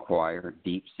doesn't require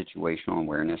deep situational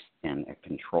awareness and a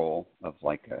control of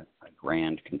like a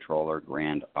grand controller,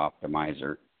 grand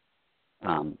optimizer.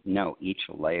 No, each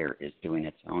layer is doing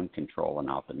its own control and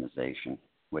optimization,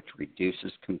 which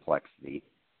reduces complexity,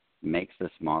 makes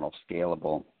this model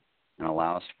scalable, and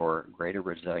allows for greater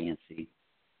resiliency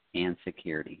and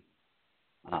security.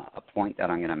 A point that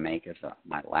I'm going to make as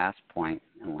my last point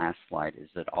and last slide is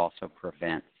it also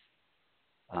prevents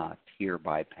tier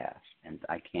bypass, and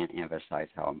I can't emphasize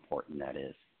how important that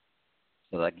is.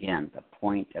 So again, the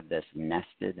point of this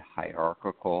nested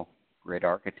hierarchical grid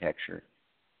architecture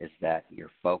is that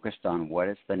you're focused on what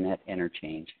is the net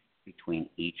interchange between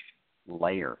each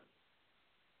layer.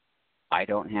 I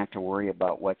don't have to worry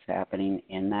about what's happening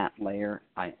in that layer.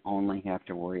 I only have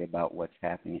to worry about what's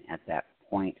happening at that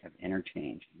point of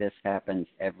interchange. This happens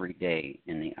every day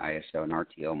in the ISO and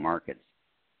RTO markets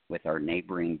with our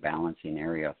neighboring balancing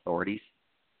area authorities.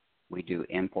 We do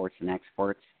imports and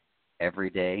exports every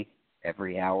day,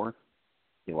 every hour.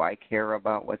 Do I care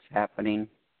about what's happening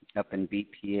up in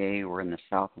BPA or in the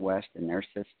Southwest in their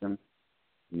system?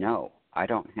 No, I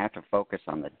don't have to focus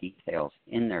on the details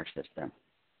in their system.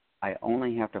 I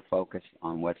only have to focus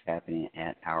on what's happening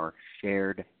at our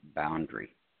shared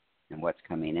boundary and what's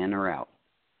coming in or out.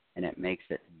 And it makes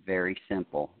it very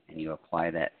simple, and you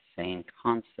apply that same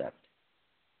concept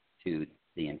to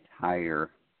the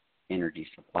entire energy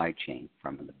supply chain,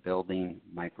 from the building,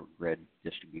 microgrid,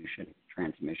 distribution,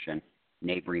 transmission,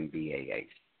 neighboring BAAs.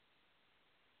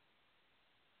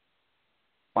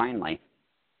 Finally,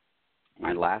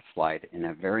 my last slide, and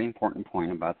a very important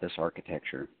point about this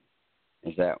architecture,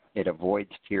 is that it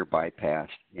avoids tier bypass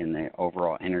in the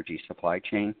overall energy supply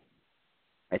chain.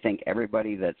 I think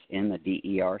everybody that's in the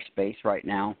DER space right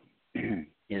now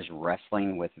is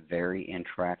wrestling with very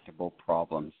intractable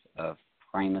problems of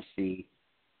primacy,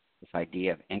 this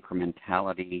idea of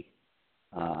incrementality,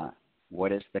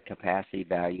 what is the capacity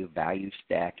value, value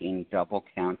stacking, double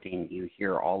counting. You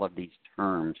hear all of these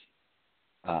terms.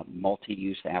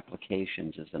 Multi-use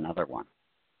applications is another one.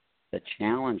 The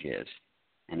challenge is,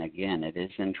 and again, it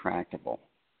is intractable,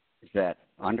 is that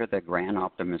under the grand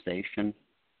optimization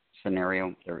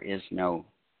scenario, there is no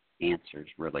answers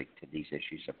really to these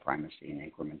issues of primacy and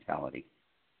incrementality.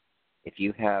 If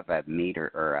you have a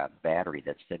meter or a battery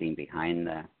that's sitting behind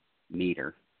the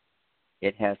meter,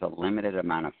 it has a limited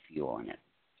amount of fuel in it,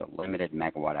 so limited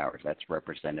megawatt hours. That's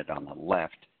represented on the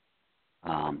left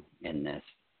in this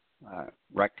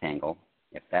rectangle.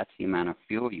 If that's the amount of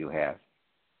fuel you have,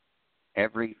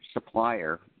 every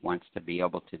supplier wants to be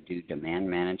able to do demand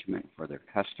management for their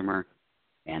customer,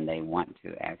 and they want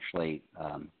to actually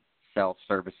sell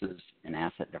services and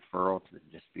asset deferral to the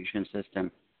distribution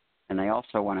system. And they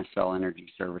also want to sell energy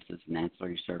services and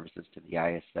ancillary services to the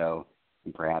ISO,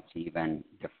 and perhaps even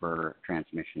defer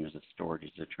transmission as a storage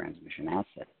as a transmission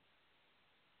asset.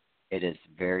 It is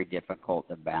very difficult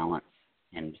to balance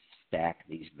and stack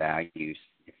these values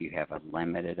if you have a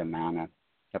limited amount of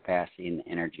capacity and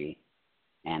energy.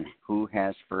 And who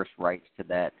has first rights to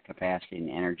that capacity and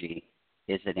energy?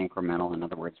 Is it incremental? In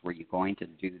other words, were you going to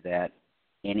do that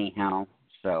anyhow?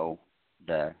 So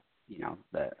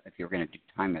if you're going to do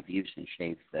time of use and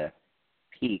shave the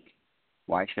peak,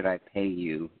 why should I pay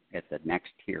you at the next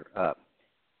tier up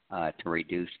to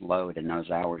reduce load in those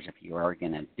hours if you are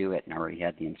going to do it and already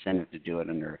had the incentive to do it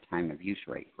under a time of use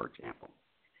rate, for example?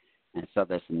 And so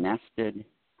this nested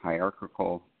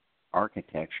hierarchical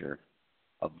architecture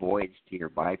avoids tier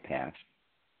bypass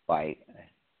by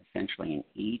essentially in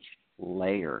each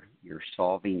layer you're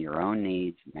solving your own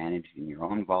needs, managing your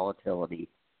own volatility,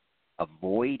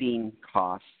 avoiding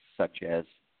costs such as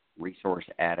resource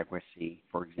adequacy,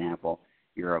 for example.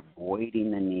 You're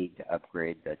avoiding the need to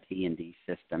upgrade the T&D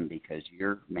system because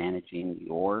you're managing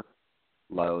your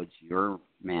loads, you're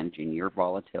managing your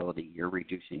volatility, you're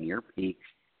reducing your peaks,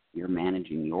 you're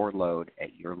managing your load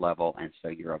at your level, and so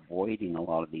you're avoiding a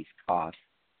lot of these costs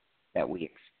that we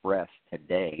express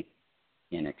today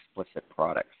in explicit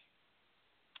products.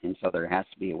 And so there has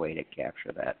to be a way to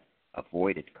capture that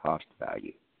avoided cost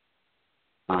value.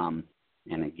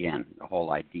 And again, the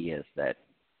whole idea is that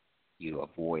you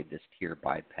avoid this tier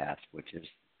bypass, which is,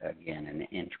 again, an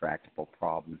intractable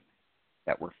problem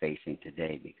that we're facing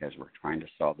today because we're trying to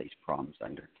solve these problems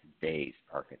under today's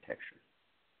architecture.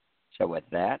 So with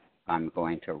that, I'm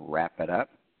going to wrap it up.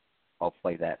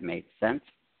 Hopefully that made sense,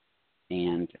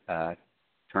 and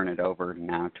turn it over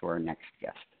now to our next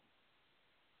guest.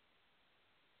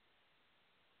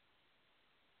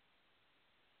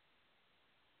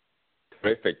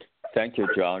 Terrific. Thank you,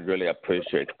 John. Really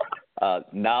appreciate it.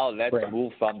 Now let's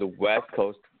move from the West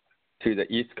Coast to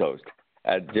the East Coast.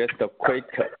 Just a quick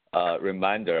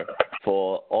reminder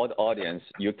for all the audience,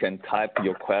 you can type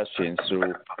your questions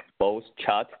through both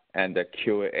chat and the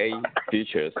Q&A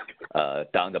features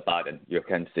down the bottom. You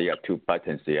can see two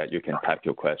buttons there. You can type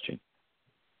your question.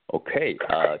 Okay,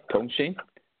 Tongshin,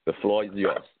 the floor is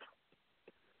yours.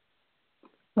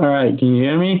 All right, can you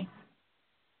hear me?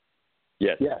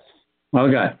 Yes. Yes.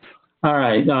 Okay. All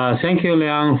right. Thank you,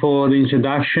 Liang, for the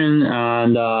introduction.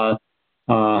 And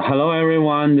hello,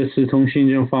 everyone. This is Tongshin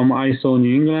Zheng from ISO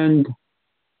New England.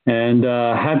 And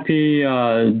happy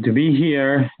to be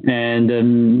here.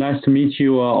 And nice to meet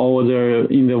you all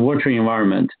in the virtual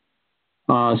environment.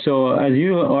 So as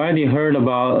you already heard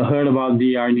about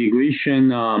DR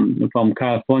integration from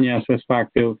California's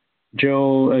perspective,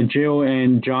 Jill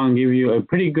and John give you a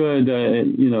pretty good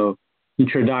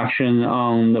introduction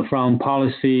on from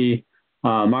policy,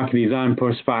 market design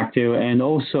perspective, and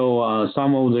also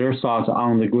some of their thoughts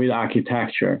on the grid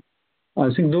architecture. I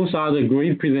think those are the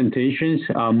great presentations.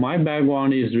 My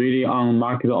background is really on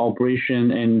market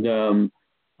operation and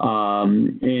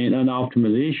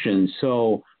optimization.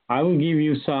 So I will give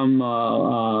you some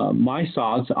my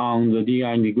thoughts on the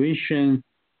DI integration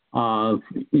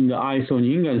in the ISO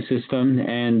New England system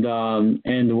and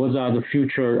what are the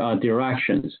future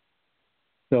directions.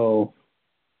 So,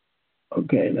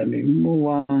 okay, let me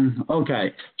move on.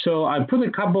 Okay, so I put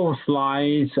a couple of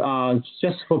slides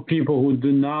just for people who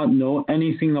do not know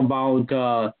anything about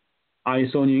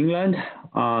ISO New England.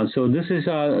 So this is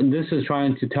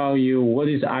trying to tell you what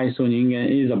is ISO New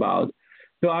England is about.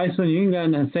 So ISO New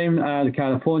England, same as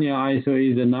California, ISO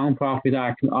is a nonprofit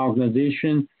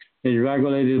organization. It's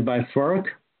regulated by FERC,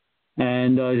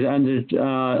 and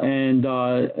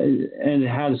it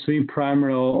has three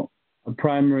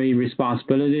primary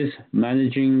responsibilities: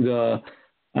 managing the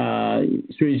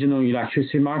regional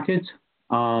electricity markets,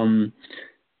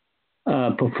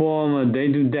 perform a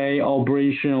day-to-day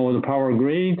operation of the power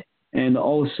grid, and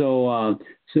also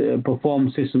perform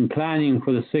system planning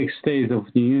for the 6 states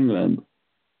of New England.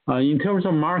 In terms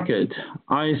of market,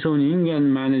 ISO New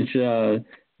England manage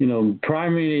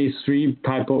primarily three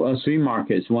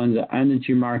markets. One is the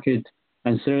energy market,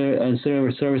 and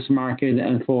service market,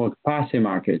 and for capacity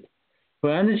market.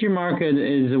 For energy market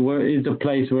is the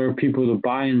place where people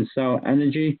buy and sell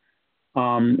energy.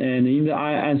 And in the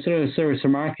ancillary service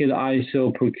market,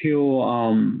 ISO procure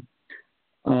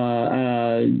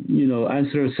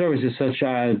ancillary services such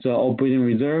as operating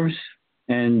reserves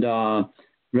and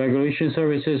regulation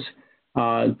services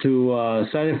to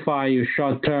satisfy your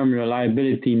short-term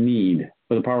reliability need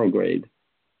for the power grid.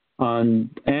 And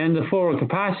for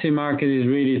capacity market is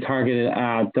really targeted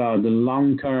at the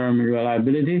long-term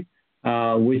reliability,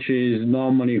 which is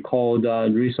normally called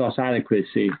resource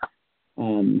adequacy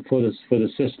for the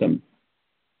system.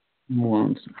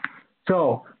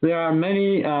 So there are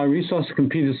many resource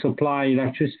competing to supply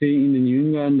electricity in the New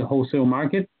England wholesale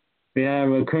market. We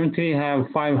currently have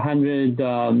 500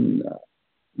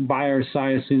 buyer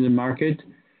sites in the market.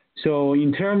 So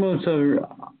in terms of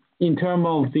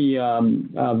the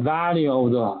value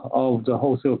of the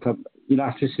wholesale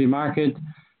electricity market,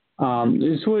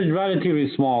 this was relatively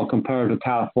small compared to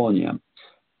California.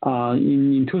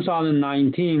 In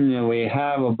 2019, we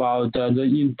have about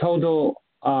in total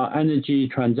energy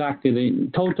transacted,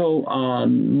 in total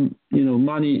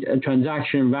money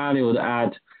transaction valued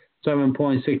at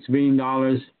 $7.6 billion,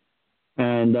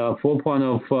 and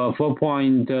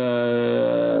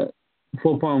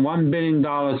 $4.1 billion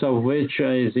of which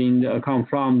is come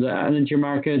from the energy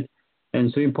market,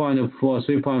 and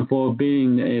 3.4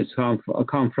 billion is come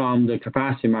from the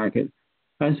capacity market.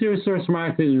 And resource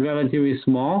market is relatively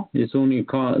small. They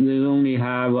only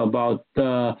have about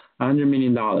 $100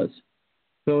 million.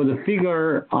 So the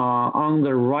figure on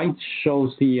the right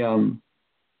shows the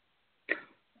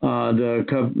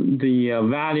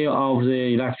value of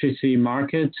the electricity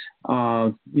market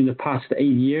in the past 8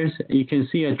 years. You can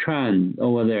see a trend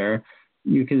over there.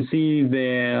 You can see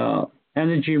the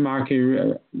energy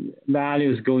market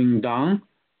value is going down,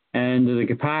 and the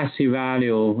capacity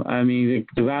value,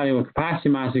 the value of capacity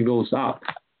market goes up.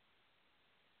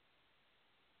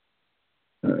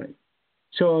 All right.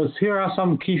 So here are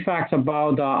some key facts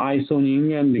about ISO New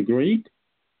England, the grid.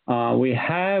 We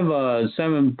have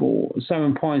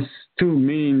 7.2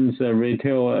 million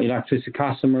retail electricity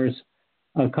customers,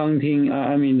 accounting,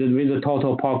 with a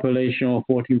total population of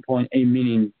 14.8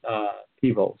 million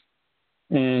people.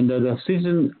 And the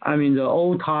season, the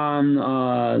old time,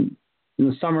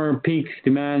 the summer peak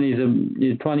demand is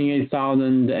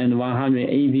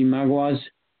 28,180 megawatts,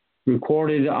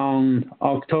 recorded on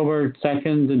October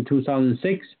 2nd,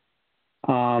 2006.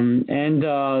 And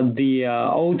the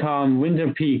old-time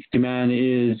winter peak demand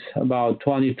is about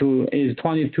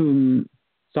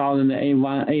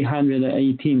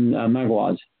 22,818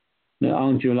 megawatts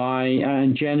on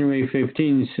January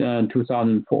 15th,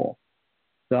 2004.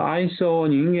 The ISO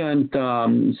New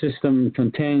England system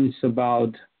contains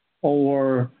about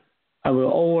over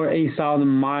 8,000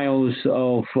 miles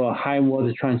of high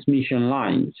water transmission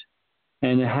lines,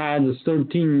 and it had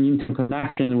 13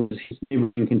 interconnections with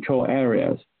neighboring control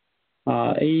areas.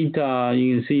 You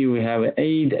can see we have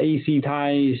 8 AC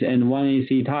ties and 1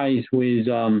 AC ties with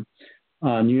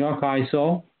New York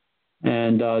ISO,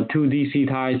 and 2 DC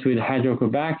ties with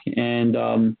Hydro-Quebec, and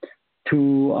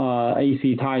two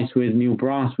AC ties with New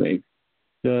Brunswick.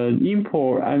 The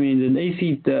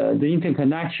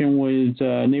interconnection with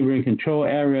neighboring control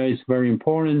area is very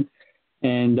important.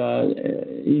 And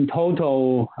in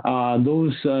total,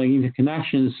 those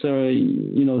interconnections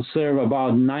serve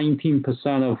about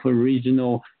 19% of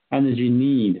regional energy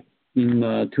need in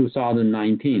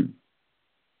 2019.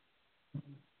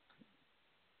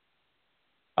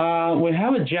 We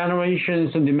have a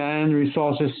generations and demand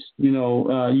resources, they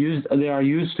are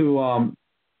used to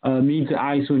meet the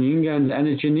ISO New England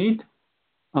energy need.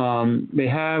 We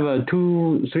have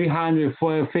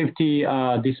 350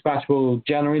 dispatchable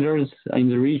generators in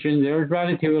the region. They're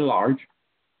relatively large,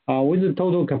 with a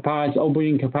total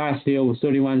operating capacity of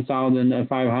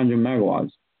 31,500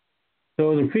 megawatts.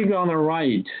 So the figure on the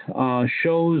right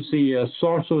shows the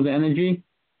source of the energy.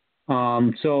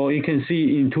 So you can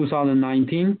see in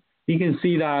 2019, you can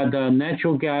see that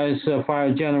natural gas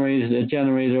fire generators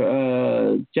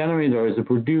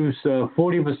produce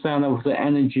 40% of the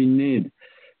energy need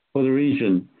for the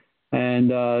region,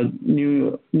 and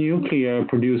nuclear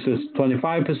produces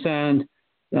 25%.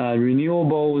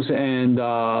 Renewables and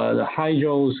the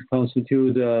hydros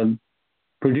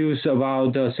produce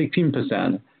about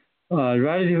 16%.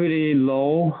 Relatively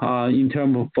low in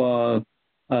terms of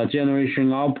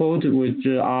generation output, which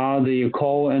are the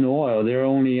coal and oil. They're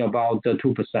only about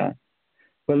 2%.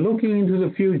 But looking into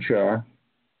the future,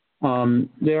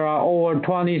 there are over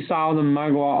 20,000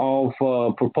 megawatts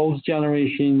of proposed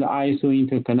generation in the ISO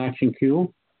interconnection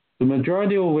queue, the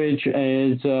majority of which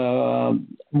is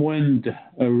wind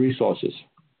resources.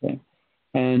 Okay?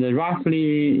 And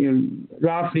roughly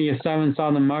 7,000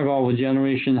 megawatts of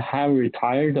generation have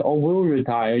retired or will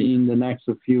retire in the next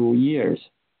few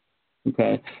years.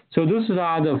 Okay, so this is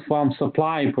from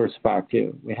supply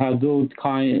perspective. We have all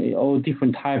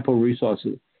different type of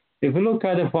resources. If we look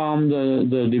at it from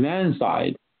the demand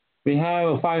side, we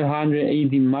have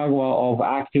 580 megawatt of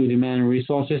active demand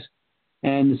resources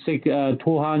and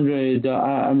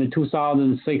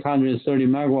 2,630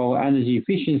 megawatt energy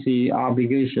efficiency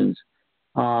obligations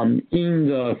in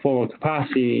the forward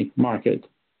capacity market.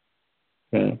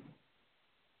 Okay.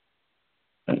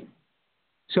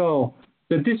 So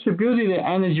the distributed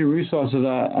energy resources,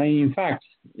 in fact,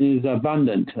 is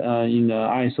abundant in the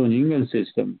ISO New England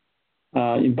system.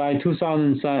 By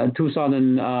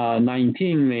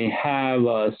 2019, we have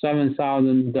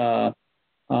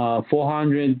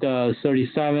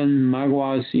 7,437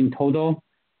 megawatts in total,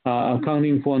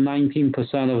 accounting for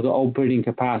 19% of the operating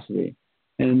capacity.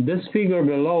 And this figure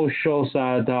below shows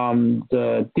that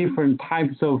the different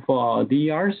types of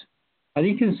DERs. And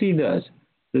you can see this.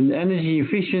 The energy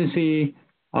efficiency,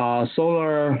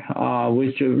 solar,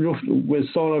 with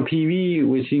solar PV,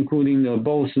 which including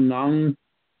both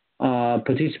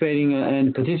non-participating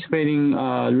and participating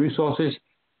resources,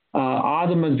 are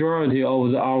the majority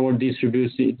of our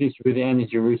distributed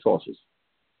energy resources.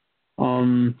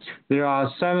 There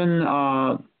are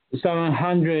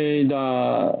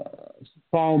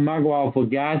 712 megawatts for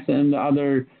gas and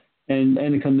other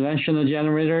and conventional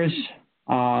generators,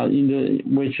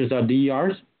 which is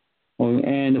DERs.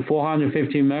 And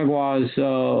 450 megawatts,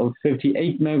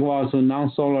 58 megawatts of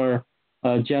non-solar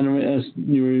generators,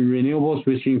 renewables,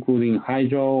 which including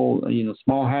hydro,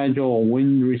 small hydro or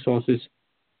wind resources,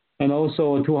 and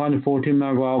also 214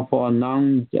 megawatts for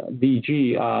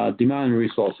non-DG demand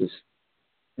resources.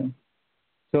 Okay.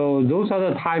 So those are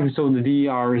the types of the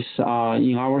DERs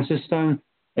in our system.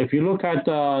 If you look at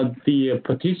the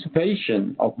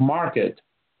participation of market,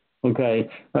 okay,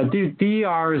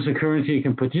 DERs currently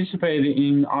can participate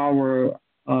in our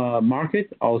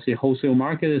market, I would say wholesale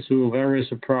market, through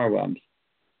various programs.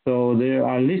 So there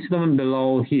are listed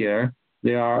below here.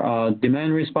 There are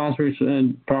demand response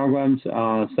programs,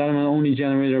 settlement-only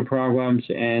generator programs,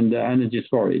 and energy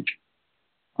storage.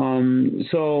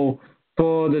 So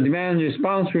for the demand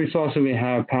response resources, we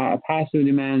have passive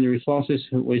demand resources,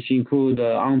 which include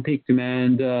on-peak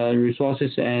demand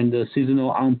resources and seasonal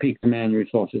on-peak demand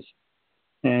resources.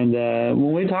 And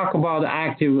when we talk about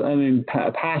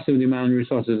passive demand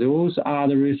resources, those are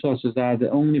the resources that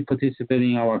only participate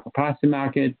in our capacity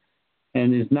market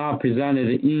and is not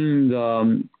presented in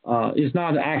the, is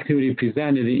not actively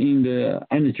presented in the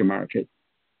energy market.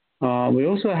 We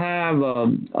also have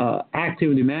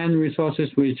active demand resources,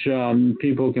 which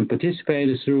people can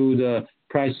participate through the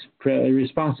price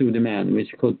responsive demand,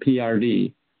 which is called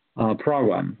PRD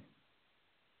program.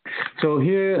 So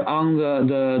here on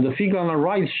the figure on the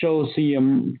right shows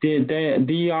the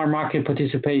DER market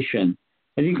participation.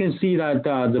 And you can see that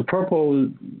the purple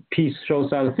piece shows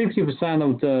that 50%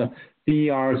 of the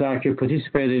DERs actually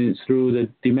participated through the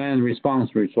demand response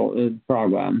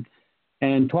program.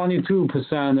 and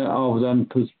 22% of them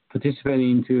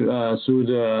participating through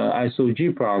the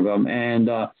ISOG program, and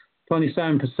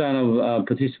 27% of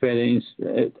participating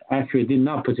actually did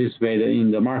not participate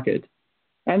in the market.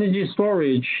 Energy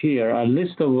storage here, a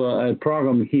list of a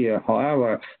program here.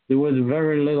 However, there was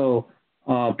very little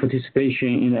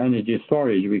participation in energy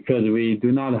storage because we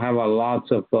do not have a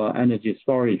lot of energy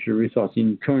storage resource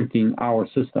currently in our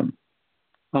system.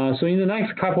 So in the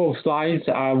next couple of slides,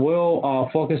 I will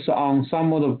focus on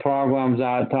some of the programs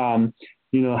that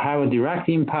have a direct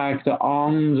impact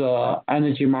on the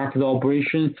energy market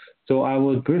operation. So I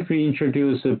will briefly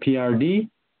introduce PRD,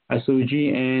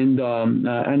 ISOG, and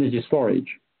energy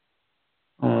storage.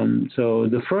 So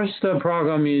the first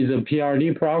program is a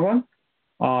PRD program.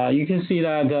 You can see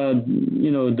that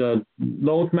the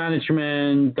load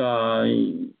management,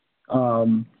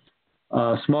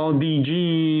 small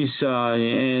DGs,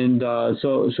 and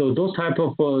so those type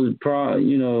of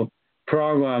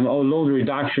program or load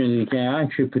reduction can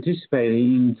actually participate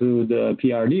into the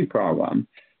PRD program.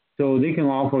 So they can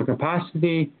offer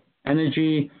capacity,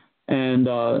 energy, and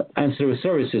ancillary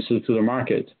services to the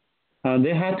market.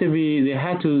 They had to be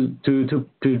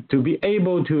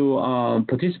able to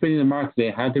participate in the market.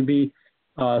 They had to be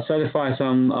satisfy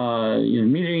some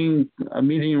meeting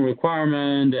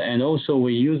requirement, and also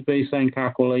we use baseline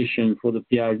calculation for the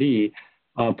PRD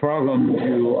program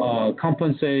to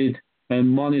compensate and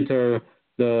monitor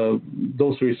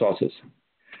those resources.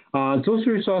 Those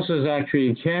resources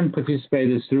actually can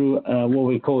participate through what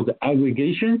we call the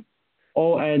aggregation,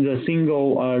 or as a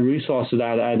single resource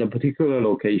that at a particular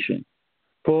location.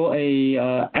 For a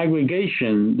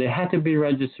aggregation, they had to be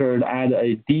registered at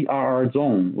a DRR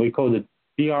zone. We call it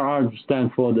DRR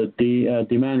stand for the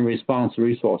demand response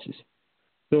resources.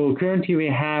 So currently we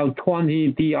have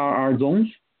 20 DRR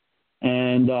zones,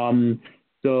 and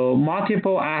so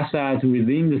multiple assets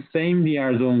within the same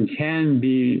DR zone can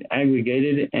be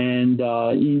aggregated and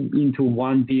into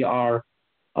one DR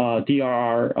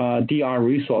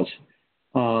resource.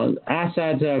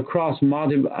 Assets across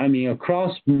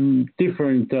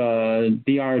different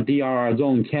DRR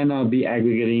zone cannot be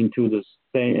aggregated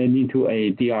into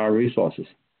a DR resources.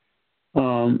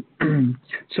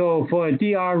 So for a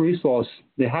DR resource,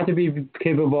 they have to be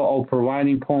capable of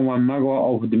providing 0.1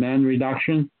 megawatt of demand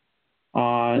reduction,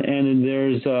 and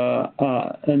there's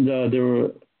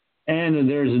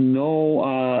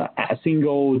no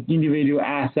single individual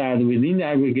asset within the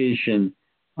aggregation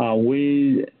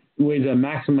with a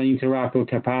maximum interruptible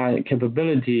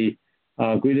capability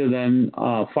greater than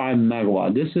 5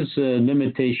 megawatt. This is a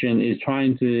limitation is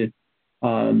trying to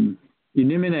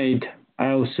eliminate,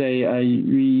 I would say,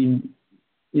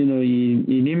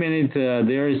 eliminate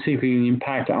their significant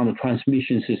impact on the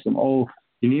transmission system, or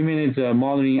eliminate the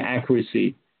modeling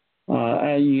accuracy,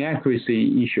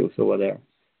 inaccuracy issues over there.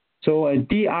 So a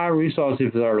DR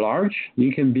resources are large.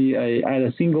 You can be at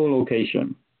a single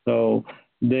location. So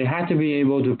they have to be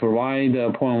able to provide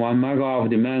 0.1 megawatt of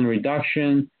demand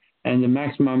reduction, and the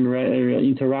maximum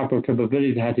interruptible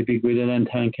capability had to be greater than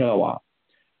 10 kilowatt.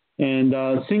 And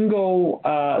so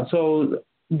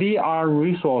DR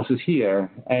resources here,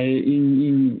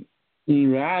 in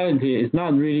reality, it's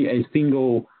not really a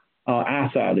single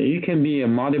asset. It can be a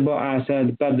multiple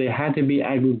asset, but they have to be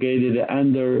aggregated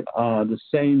under the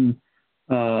same,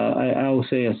 I would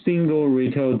say, a single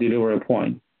retail delivery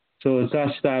point. So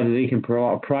such that they can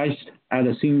provide priced at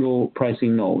a single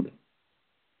pricing node.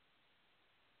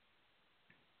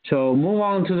 So move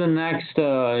on to the next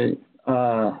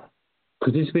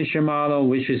participation model,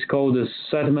 which is called the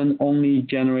settlement-only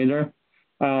generator.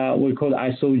 We call it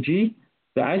ISOG.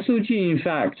 The ISOG, in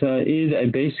fact, is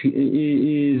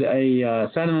a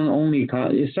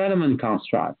settlement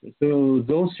construct. So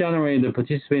those generators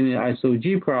participating in the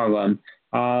ISOG program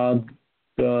are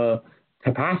the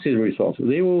capacity resource.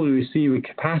 They will receive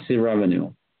capacity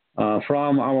revenue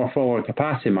from our forward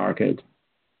capacity market.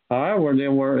 However,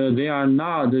 they are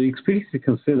not explicitly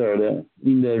considered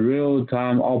in the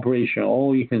real-time operation,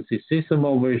 or you can see system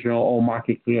operation or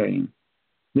market clearing.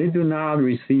 They do not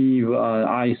receive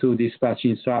ISO dispatch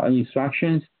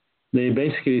instructions. They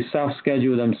basically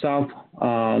self-schedule themselves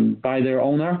by their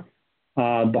owner.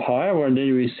 However,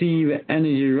 they receive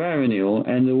energy revenue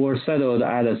and were settled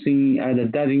at a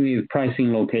designated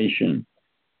pricing location.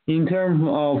 In terms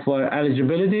of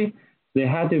eligibility, they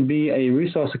had to be a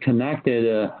resource connected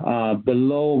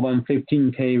below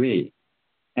 115 kV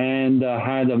and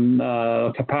had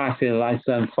a capacity less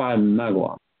than 5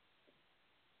 megawatt.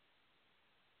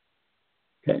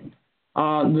 Okay.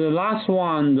 The last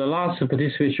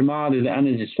participation model is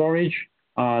energy storage.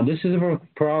 This is a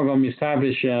program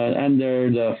established under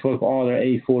the FERC Order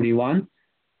 841.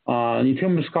 in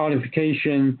terms of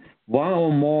qualification, one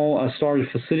or more storage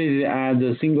facilities at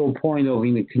a single point of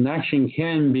interconnection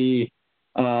can be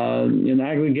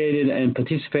aggregated and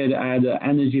participate at the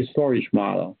energy storage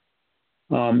model.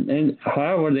 And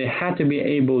however, they had to be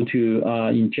able to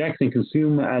inject and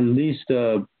consume at least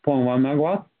 0.1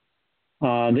 megawatt.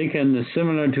 They can,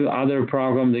 similar to other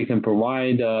programs, they can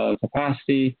provide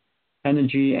capacity,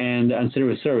 energy, and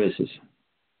ancillary services.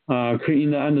 Under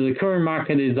the current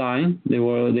market design, they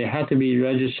had to be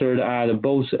registered at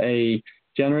both a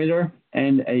generator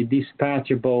and a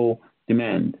dispatchable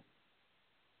demand.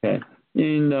 Okay.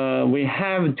 We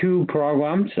have two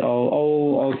programs,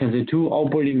 or can say two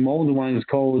operating modes. One is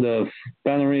called the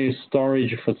binary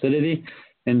storage facility,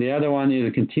 and the other one is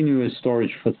a continuous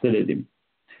storage facility.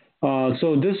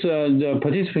 So the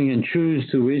participant can choose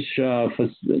to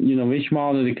which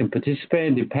model they can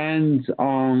participate. Depends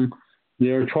on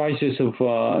their choices of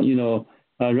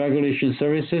regulation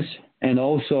services and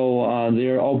also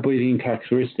their operating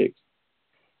characteristics.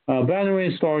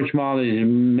 Battery storage model is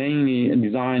mainly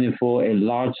designed for a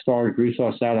large storage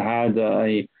resource that has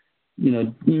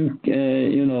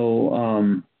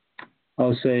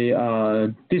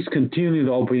discontinued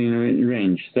operating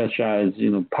range, such as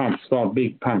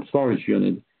big pump storage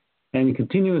unit. And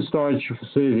continuous storage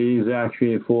facility is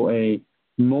actually for a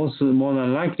more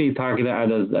than likely targeted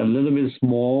at a little bit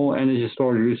small energy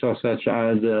storage resource, such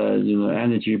as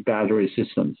energy battery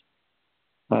systems.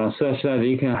 Such that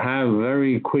you can have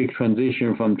very quick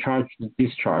transition from charge to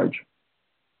discharge.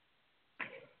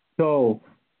 So,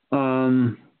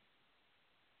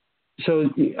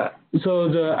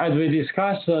 as we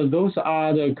discussed, those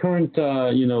are the current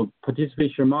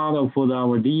participation model for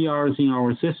our DERs in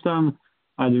our system.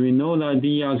 As we know that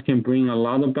DERs can bring a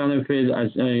lot of benefit.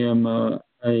 As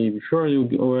I'm sure you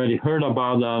already heard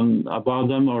about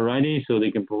them already. So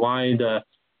they can provide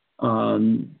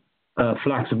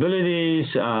flexibilities,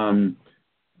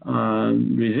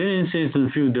 resiliencies,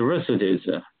 and few diversities.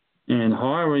 And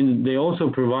however, they also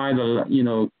provide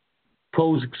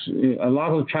pose a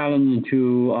lot of challenge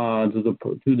to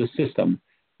the system.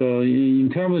 So in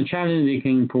terms of challenge, you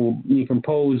can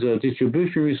pose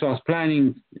distribution resource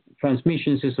planning,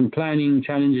 transmission system planning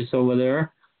challenges over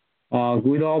there,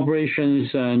 grid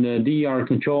operations and DER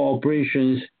control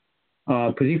operations,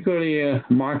 particularly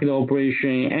market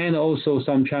operation, and also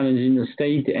some challenge in the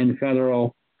state and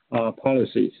federal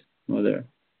policies over there.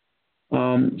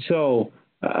 So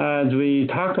as we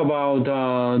talk about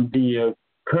the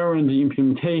current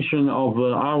implementation of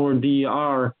our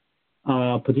DER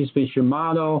participation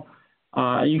model,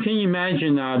 you can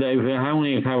imagine that if we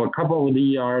only have a couple of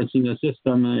DERs in the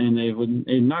system, and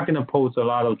it's not going to pose a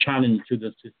lot of challenge to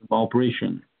the system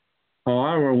operation.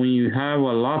 However, when you have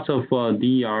lots of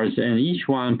DERs and each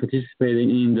one participating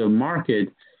in the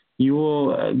market,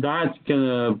 that's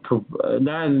going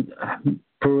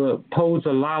to pose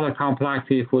a lot of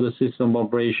complexity for the system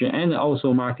operation and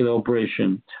also market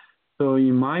operation. So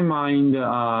in my mind,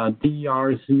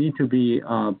 DERs need to be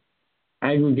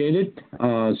aggregated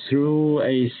through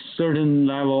a certain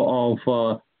level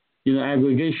of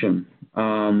aggregation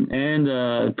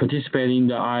and participate in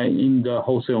the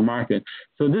wholesale market.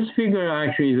 So this figure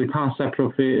actually is a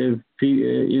conceptual figure.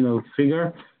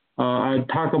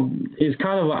 It's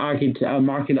kind of a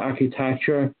market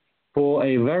architecture for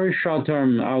a very short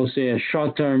term, I would say a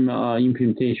short term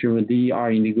implementation with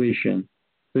DER integration.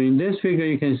 So in this figure,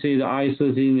 you can see the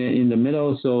ISOs in the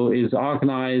middle. So it's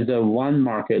organized one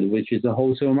market, which is the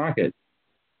wholesale market.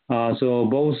 So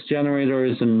both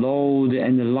generators and load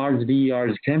and the large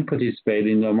DERs can participate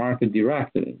in the market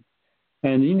directly.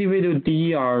 And individual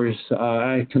DERs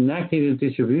connected to the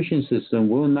distribution system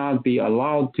will not be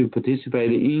allowed to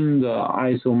participate in the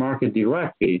ISO market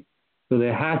directly. So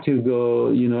they have to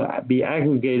go, be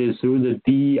aggregated through the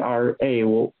DRA,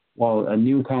 a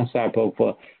new concept of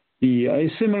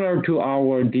similar to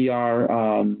our DR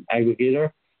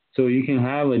aggregator. So you can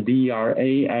have a DRA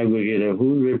aggregator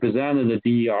who represents the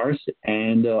DERs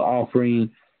and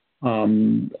offering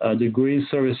the grid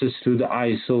services to the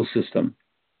ISO system.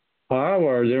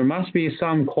 However, there must be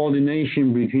some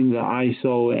coordination between the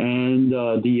ISO and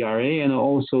the DRA and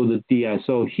also the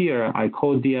DSO. Here, I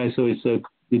call DSO is the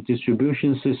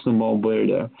distribution system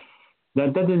operator.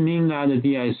 That doesn't mean that the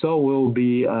DSO will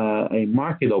be a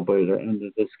market operator under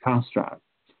this construct.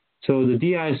 So the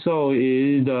DSO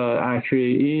is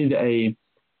actually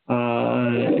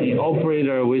an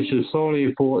operator which is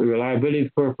solely for reliability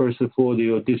purposes for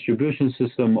the distribution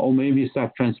system or maybe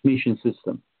sub-transmission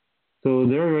system. So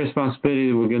their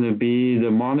responsibility will going to be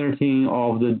the monitoring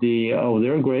of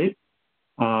their grade,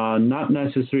 not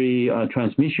necessarily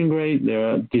transmission grade,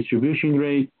 their distribution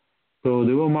grade, So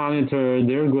they will monitor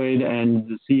their grade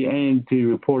and see and to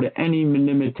report any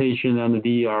limitation on the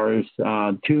DERs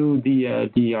to the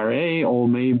DRA or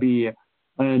maybe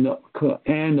and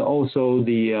also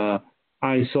the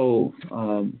ISO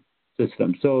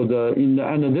system. So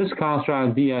under this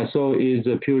construct, DSO is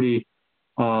a purely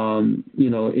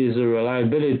is a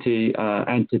reliability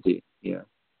entity here.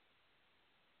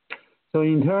 So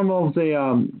in terms of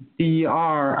the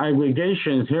DER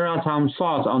aggregations, here are some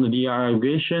thoughts on the DER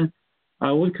aggregation.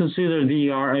 I would consider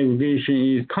DER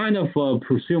aggregation is kind of a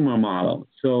prosumer model.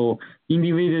 So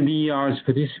individual DERs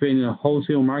participate in the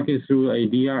wholesale market through a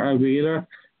DER aggregator.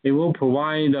 It will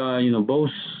provide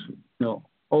both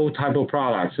all type of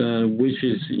products which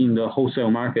is in the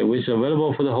wholesale market, which is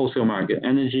available for the wholesale market,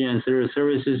 energy and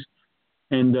services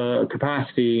and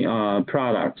capacity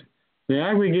product. The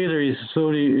aggregator is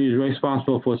solely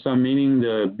responsible for submitting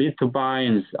the bid to buy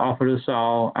and offer to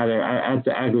sell at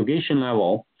the aggregation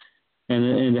level.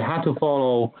 And they have to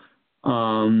follow the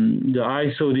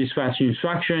ISO dispatch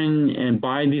instruction and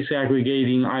by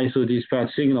disaggregating ISO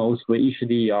dispatch signals for each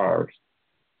DER.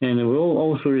 And it will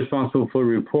also be responsible for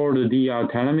report the DER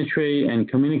telemetry and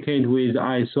communicate with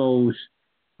ISOs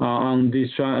on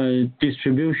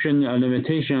distribution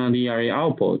limitation on DRA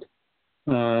output.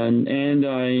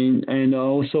 And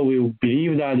also we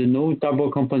believe that no double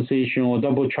compensation or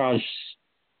double charge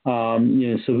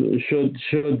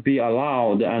should be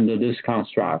allowed under this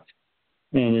construct.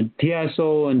 And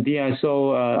TSO and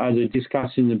DSO, as I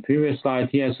discussed in the previous slide,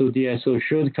 TSO, DSO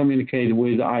should communicate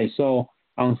with ISO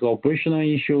on the operational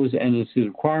issues and its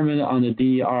requirement on the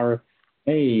DRA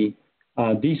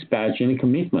dispatch and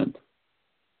commitment.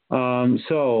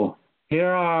 So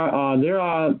here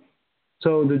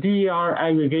so the DER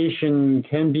aggregation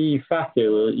can be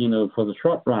effective, for the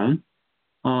short run.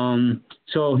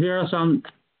 So here are some.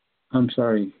 I'm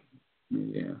sorry.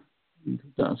 Yeah,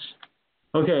 that's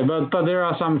okay. But there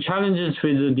are some challenges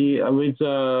with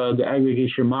the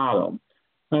aggregation model.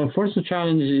 First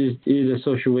challenge is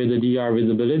associated with the DER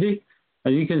visibility.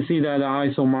 As you can see that the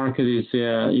ISO market is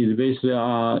basically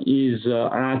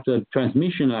at the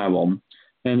transmission level,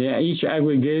 and each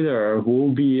aggregator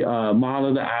will be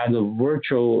modeled at a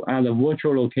virtual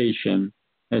location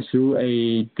through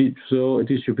a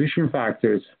distribution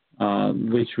factors,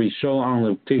 which we show on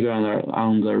the figure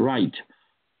on the right.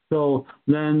 So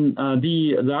then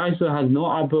the ISO has no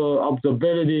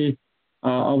observability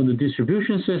of the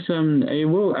distribution system.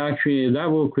 That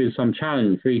will create some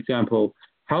challenge. For example,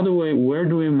 where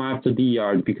do we map the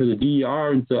DERs? Because the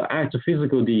DERs are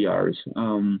physical DERs.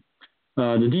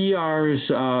 The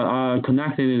DERs are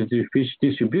connected to the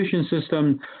distribution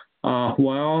system,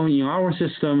 while in our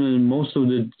system, most of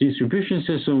the distribution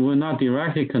system were not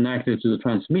directly connected to the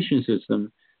transmission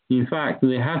system. In fact,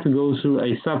 they have to go through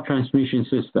a sub-transmission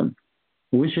system,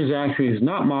 which is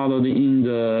not modeled in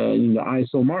the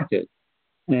ISO market.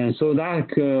 And so that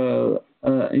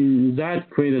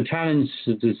creates a challenge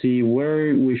to see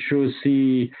where we should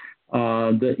see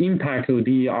the impact of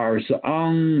DERs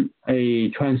on a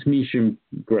transmission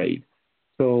grade.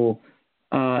 So,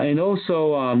 and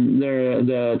also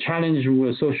the challenge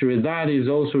associated with that is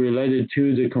also related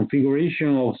to the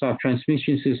configuration of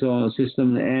sub-transmission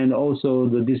system and also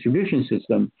the distribution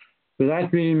system. So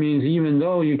that really means even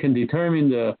though you can determine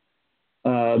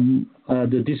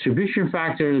the distribution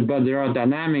factors, but there are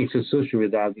dynamics associated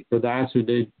with that, because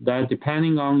that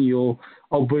depending on your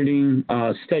operating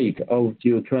state of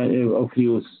your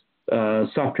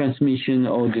sub-transmission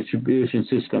or distribution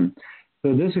system.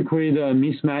 So this will create a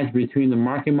mismatch between the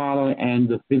market model and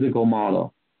the physical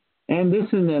model. And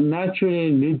this will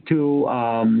naturally lead to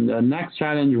the next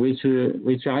challenge,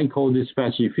 which I call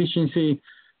dispatch efficiency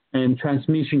and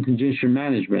transmission congestion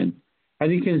management. As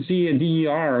you can see,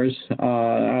 DERs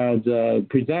as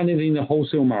presented in the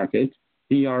wholesale market,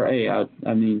 DRA,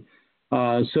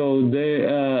 so they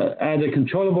add the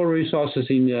controllable resources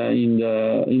in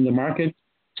the market.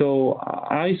 So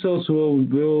ISOs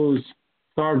will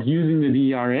start using the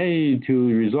DRA to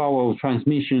resolve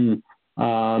transmission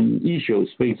issues.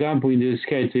 For example, in this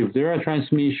case, if there are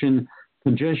transmission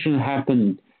congestion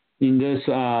happen in this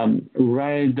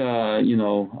red,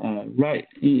 right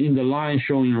in the line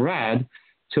showing red,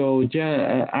 so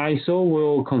ISO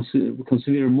will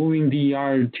consider moving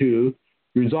DER to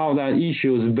resolve that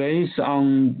issues based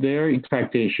on their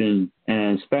expectation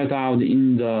and spread out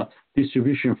in the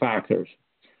distribution factors.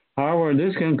 However,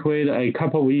 this can create a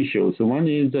couple of issues. One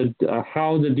is that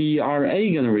how the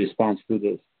DRA going to respond to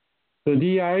this. So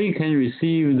DRA can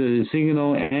receive the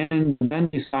signal and then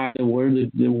decide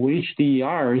which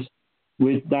DERs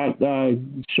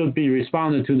should be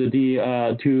responded to the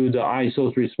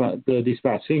ISO's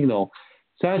dispatch signal.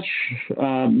 such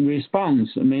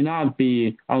response may not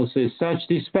be, I would say, such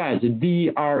dispatch,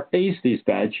 DRA's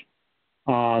dispatch,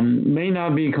 may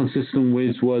not be consistent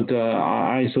with what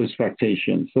ISO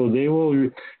expectation. So they will,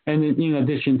 and in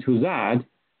addition to that,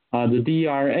 the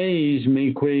DRAs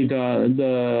may create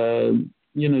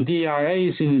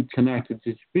DRAs in connected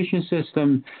distribution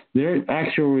system. Their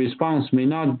actual response may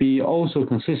not be also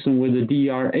consistent with the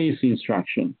DRA's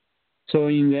instruction. So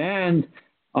in the end,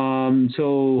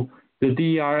 so the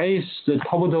DRAs, the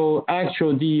total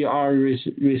actual DR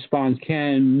response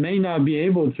may not be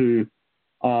able to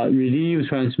relieve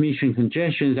transmission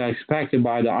congestions as expected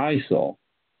by the ISO.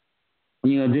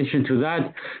 In addition to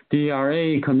that,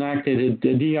 DR connected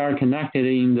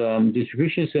in the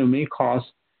distribution system may cause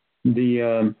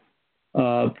the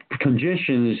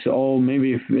congestions or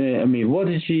maybe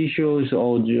voltage issues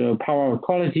or the power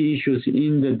quality issues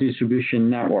in the distribution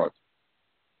network.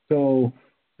 So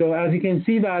as you can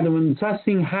see that when such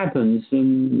thing happens,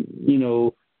 and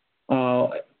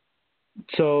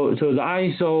so the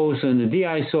ISOs and the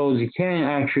DISOs can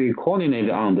actually coordinate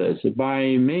on this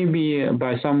by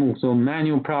some of the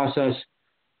manual process.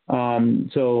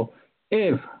 So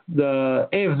if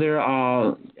there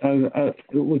are,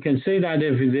 we can say that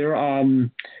if there are,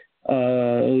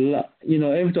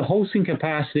 if the hosting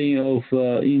capacity of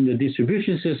in the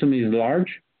distribution system is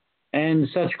large, and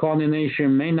such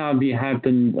coordination may not be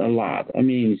happen a lot.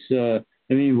 Once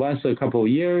a couple of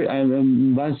years,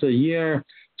 once a year.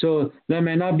 So there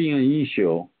may not be an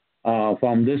issue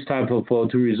from this type of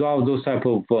to resolve those type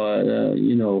of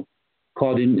to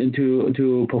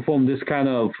perform this kind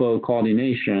of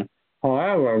coordination.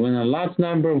 However, when a large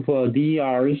number of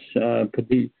DRs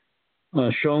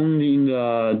shown in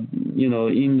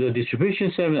the distribution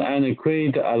system and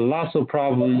create a lot of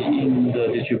problems in the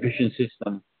distribution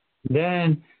system,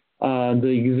 then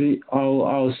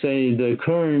I'll say the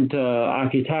current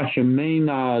architecture may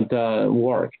not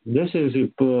work. This is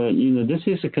this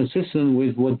is consistent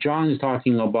with what John is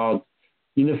talking about.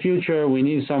 In the future, we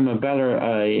need some better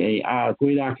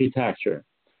grid architecture.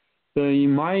 So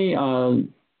in my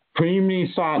preliminary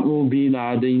thought will be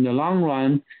that in the long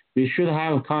run, we should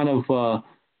have kind of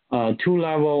two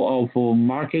level of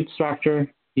market structure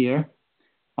here.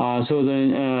 So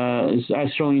then,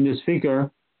 as shown in this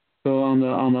figure. So on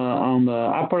the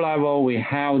upper level, we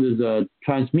have the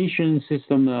transmission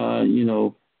system,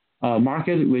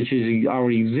 market, which is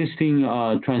our existing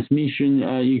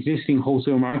existing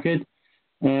wholesale market,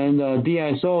 and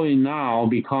DSO now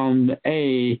become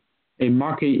a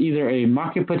market, either a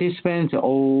market participant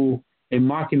or a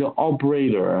market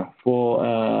operator for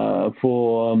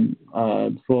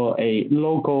a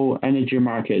local energy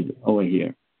market over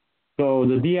here. So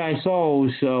the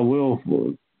DSOs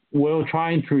will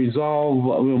try to resolve,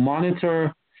 will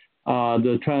monitor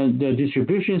the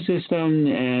distribution system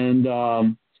and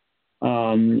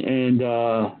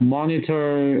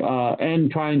monitor and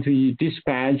trying to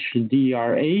dispatch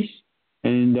DRAs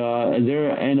and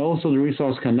also the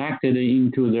resource connected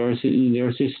into their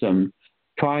system,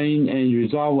 trying and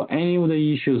resolve any of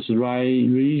the issues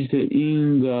raised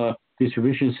in the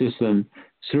distribution system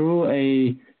through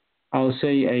I'll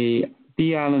say a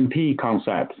DLNP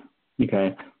concept.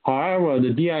 Okay. However, the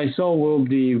DISO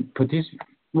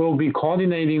will be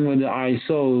coordinating with the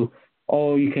ISO,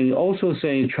 or you can also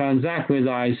say transact with the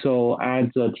ISO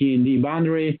at the T&D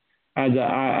boundary at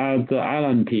the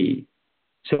LNP.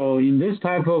 So in this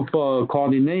type of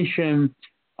coordination,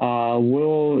 in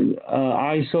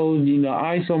the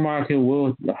ISO market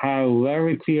will have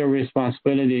very clear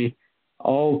responsibility,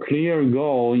 all clear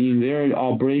goal in their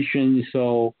operation.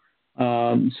 So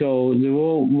they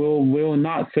will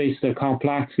not face the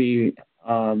complexity,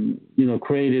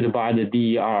 created by the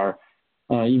DER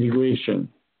integration.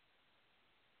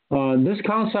 This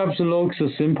concept looks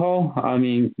simple.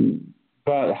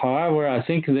 But however, I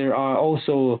think there are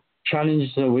also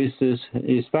challenges with this,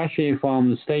 especially from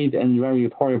the state and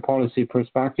regulatory policy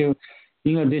perspective.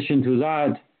 In addition to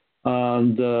that,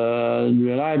 the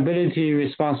reliability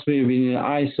responsibility in the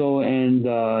ISO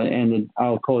and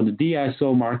I'll call the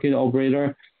DSO market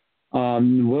operator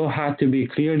will have to be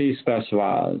clearly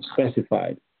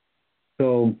specified.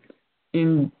 So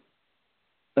in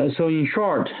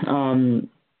short, in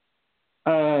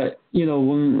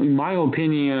my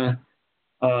opinion,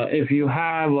 if you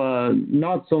have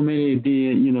not so many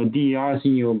DERs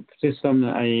in your system,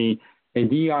 a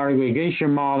DER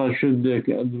aggregation model should be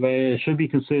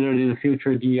considered in the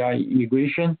future DER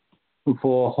integration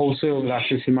for wholesale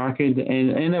electricity market,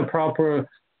 and a proper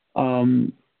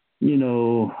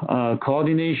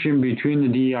coordination between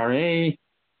the DRA,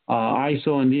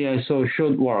 ISO, and DSO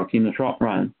should work in the short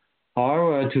run.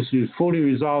 However, to fully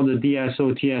resolve the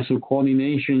DSO-TSO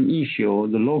coordination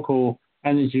issue, the local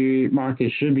energy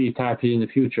market should be tapped in the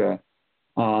future.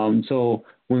 So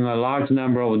with a large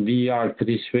number of DER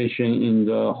participation in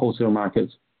the wholesale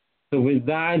markets. So with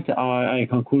that, I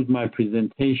conclude my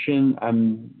presentation.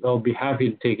 I'll be happy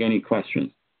to take any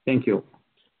questions. Thank you.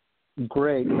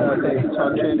 Great. Thank you,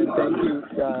 Tongchin, and thank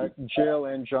you, Jill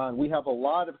and John. We have a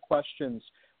lot of questions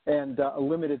and a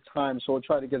limited time, so we'll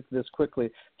try to get to this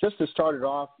quickly. Just to start it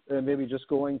off, maybe just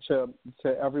going to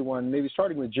everyone, maybe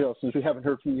starting with Jill, since we haven't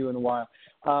heard from you in a while.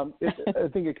 I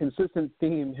think a consistent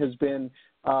theme has been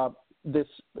this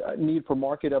need for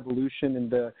market evolution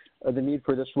and the need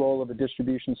for this role of a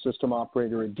distribution system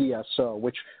operator, a DSO,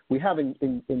 which we have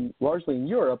in largely in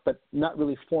Europe, but not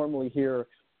really formally here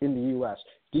in the U.S.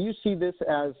 Do you see this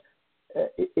as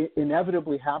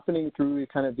inevitably happening through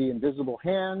kind of the invisible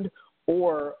hand,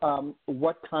 or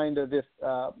what kind of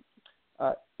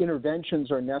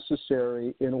interventions are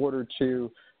necessary in order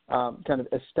to kind of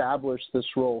establish this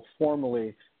role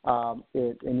formally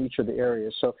in each of the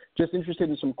areas? So just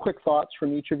interested in some quick thoughts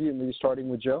from each of you, maybe starting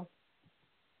with Joe.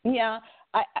 Yeah,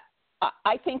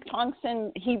 I think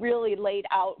Tongchin, he really laid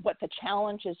out what the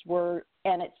challenges were,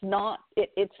 and it's not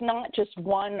just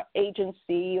one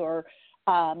agency or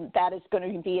that is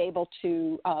going to be able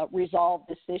to resolve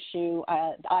this issue.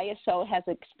 ISO has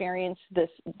experienced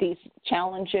these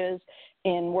challenges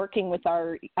in working with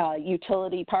our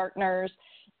utility partners.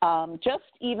 Just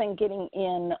even getting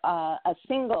in a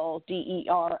single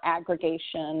DER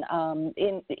aggregation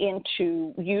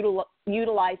into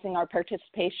utilizing our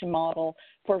participation model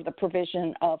for the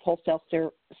provision of wholesale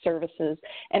services.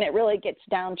 And it really gets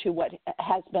down to what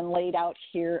has been laid out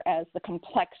here as the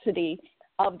complexity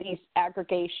of these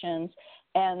aggregations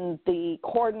and the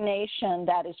coordination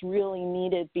that is really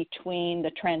needed between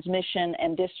the transmission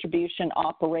and distribution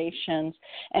operations.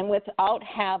 And without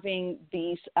having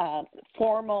these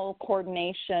formal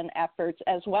coordination efforts,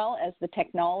 as well as the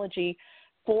technology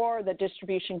for the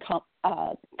distribution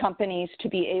companies to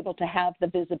be able to have the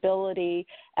visibility,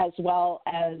 as well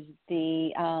as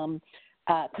the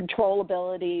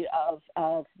controllability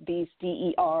of these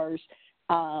DERs,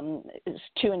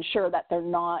 to ensure that they're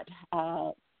not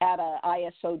at a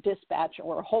ISO dispatch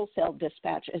or a wholesale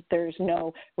dispatch, if there's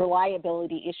no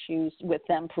reliability issues with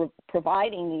them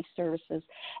providing these services.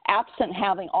 Absent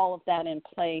having all of that in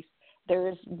place, there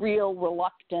is real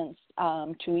reluctance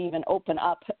to even open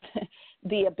up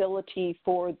the ability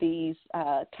for these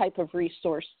type of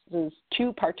resources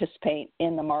to participate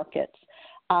in the markets.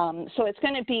 So it's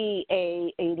going to be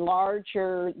a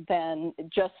larger than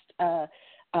just the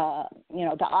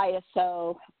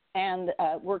ISO and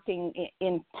working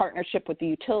in partnership with the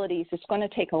utilities. It's going to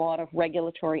take a lot of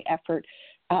regulatory effort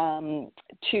at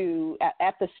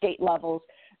the state levels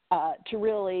to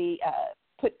really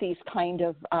put these kind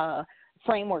of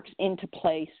frameworks into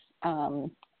place. And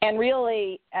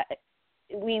really,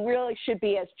 we really should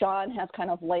be, as John has kind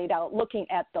of laid out, looking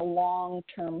at the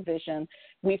long-term vision.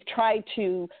 We've tried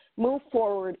to move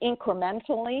forward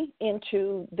incrementally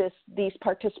into these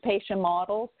participation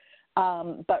models,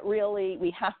 but really we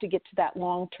have to get to that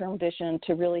long-term vision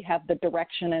to really have the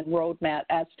direction and roadmap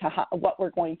as to what we're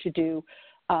going to do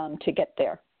to get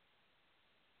there.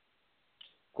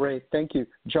 Great, thank you.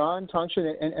 John,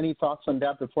 Tongchin, any thoughts on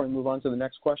that before we move on to the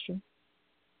next question?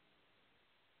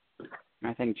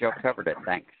 I think Joe covered it.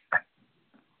 Thanks.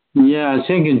 Yeah, I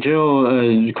think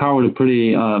Joe covered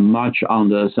pretty much on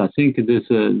this. I think this,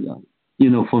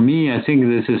 for me, I think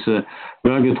this is a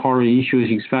regulatory issue,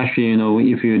 especially,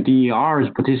 if your DER is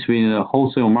participating in the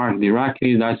wholesale market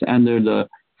directly, that's under the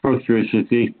first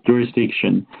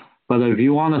jurisdiction. But if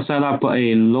you want to set up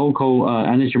a local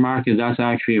energy market, that's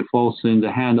actually falls in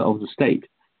the hand of the state.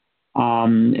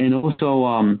 And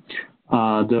also,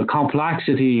 the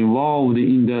complexity involved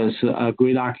in this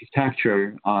grid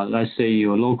architecture, let's say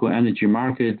your local energy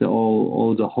market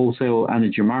or the wholesale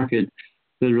energy market,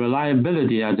 the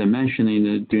reliability, as I mentioned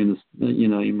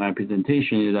in my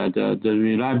presentation, is that the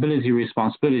reliability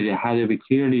responsibility had to be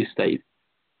clearly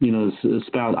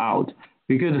spelled out.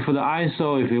 Because for the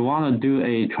ISO, if you want to do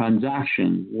a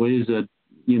transaction with the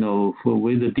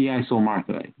DSO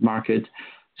market,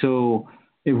 so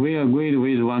if we agreed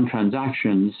with one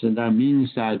transaction, so that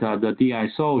means that the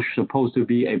DSO is supposed to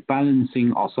be a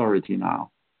balancing authority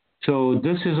now. So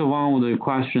this is one of the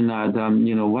questions that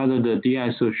whether the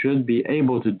DSO should be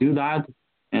able to do that,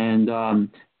 and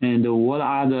what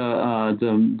are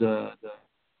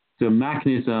the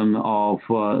mechanism of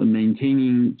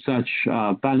maintaining such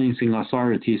balancing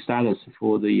authority status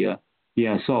for the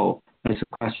DSO? That's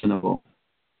questionable.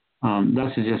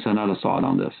 That's just another thought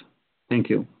on this. Thank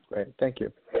you. Great. Thank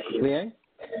you. Liang?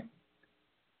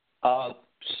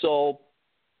 So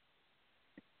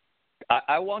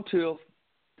I want to,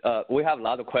 we have a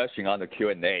lot of questions on the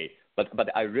Q&A, but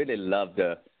I really love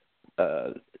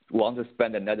want to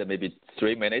spend another maybe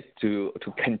 3 minutes to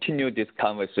continue this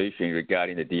conversation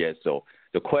regarding the DSO.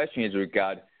 The question is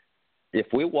regarding if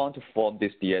we want to form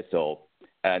this DSO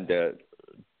and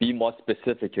be more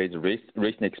specifically the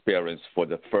recent experience for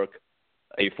the FERC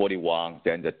A41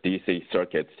 and the DC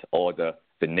circuits or the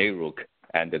NARUC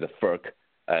and the FERC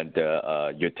and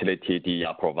the utility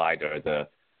DER provider,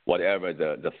 whatever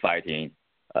the fighting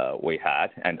we had,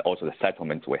 and also the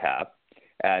settlements we have.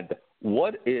 And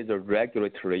what is a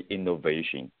regulatory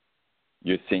innovation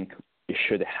you think it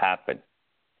should happen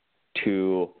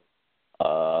to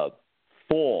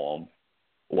form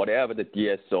whatever the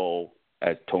DSO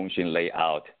as Tongxin laid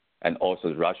out, and also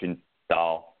the Russian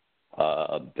DAO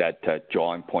that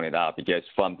John pointed out? Because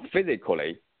from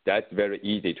physically, that's very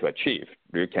easy to achieve.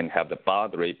 You can have the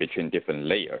boundary between different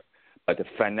layers. But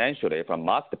financially, from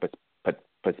market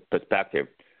perspective,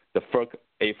 the FERC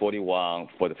A41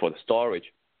 for the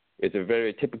storage is a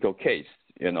very typical case.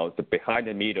 The behind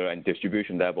the meter and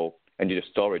distribution level and the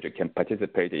storage can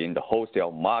participate in the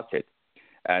wholesale market,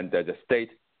 and the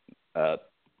state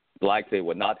likely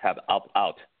will not have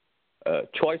opt-out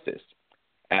choices,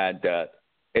 and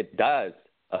it does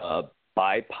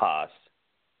bypass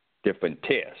different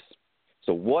tiers.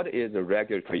 So what is the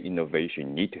regulatory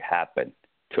innovation need to happen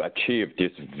to achieve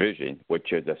this vision,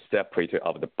 which is a separator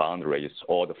of the boundaries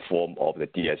or the form of the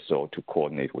DSO to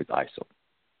coordinate with ISO?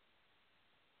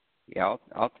 Yeah,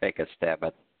 I'll take a stab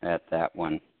at that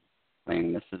one.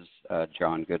 This is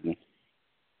John Gooden.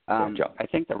 John. I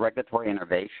think the regulatory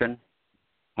innovation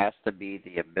has to be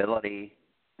the ability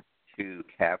to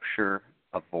capture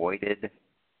avoided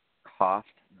cost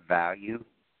value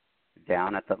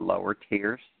down at the lower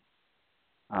tiers.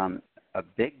 A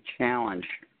big challenge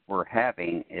we're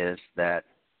having is that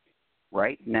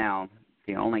right now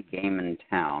the only game in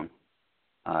town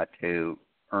to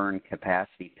earn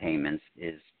capacity payments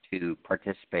is to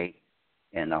participate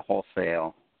in the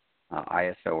wholesale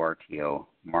ISO RTO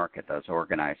market, those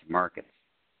organized markets.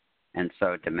 And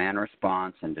so demand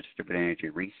response and distributed energy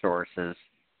resources,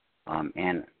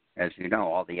 and as you know,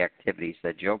 all the activities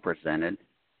that Jill presented,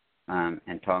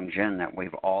 and Tongxin, that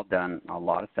we've all done a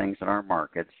lot of things in our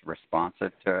markets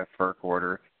responsive to FERC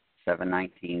order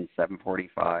 719,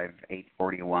 745,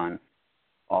 841,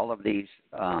 all of these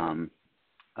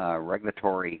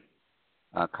regulatory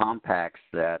compacts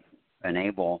that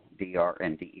enable DR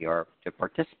and DER to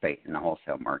participate in the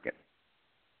wholesale market.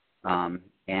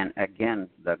 And again,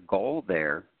 the goal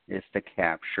there is to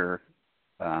capture,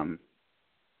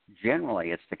 generally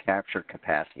it's to capture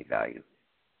capacity value.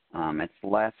 It's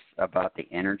less about the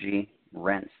energy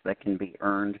rents that can be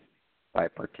earned by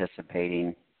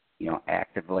participating,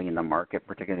 actively in the market,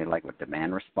 particularly like with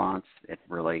demand response. It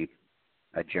really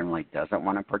generally doesn't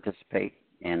want to participate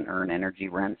and earn energy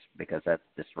rents because that's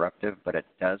disruptive, but it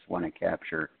does want to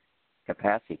capture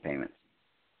capacity payments.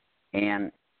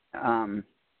 And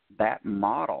that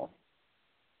model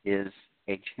is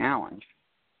a challenge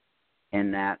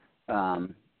in that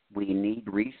we need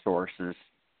resources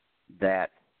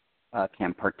that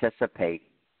can participate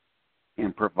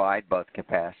and provide both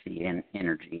capacity and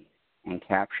energy and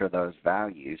capture those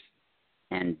values,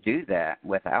 and do that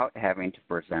without having to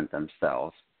present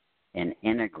themselves and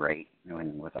integrate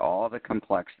with all the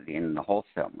complexity in the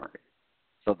wholesale market.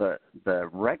 So the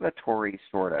regulatory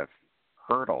sort of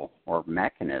hurdle or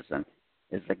mechanism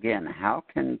is, again, how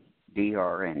can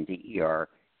DR and DER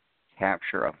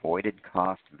capture avoided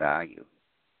cost value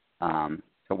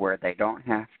to where they don't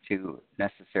have to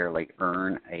necessarily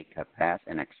earn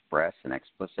an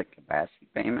explicit capacity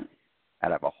payment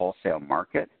out of a wholesale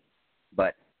market,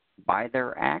 but by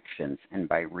their actions and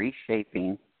by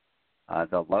reshaping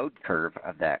the load curve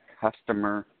of that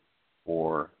customer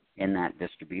or in that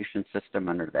distribution system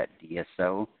under that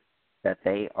DSO, that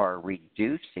they are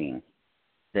reducing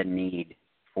the need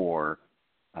for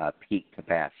peak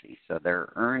capacity. So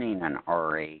they're earning an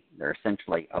RA, they're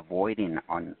essentially avoiding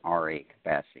an RA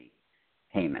capacity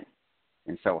payment.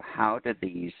 And so how do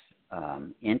these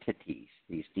entities,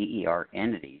 these DER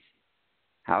entities,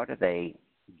 how do they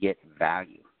get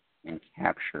value and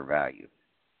capture value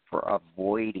for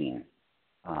avoiding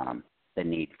the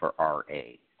need for RA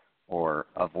or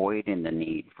avoiding the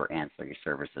need for ancillary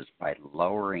services by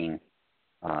lowering,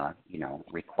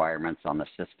 requirements on the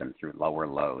system through lower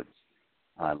loads,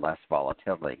 less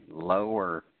volatility,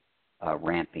 lower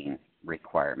ramping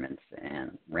requirements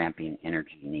and ramping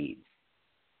energy needs.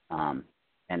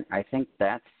 And I think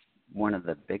that's one of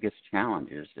the biggest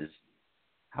challenges is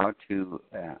how to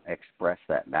express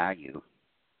that value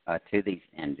to these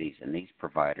entities and these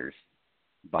providers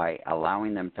by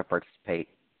allowing them to participate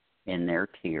in their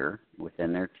tier,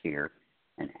 within their tier,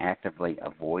 and actively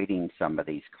avoiding some of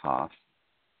these costs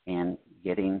and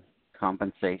getting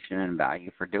compensation and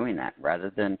value for doing that,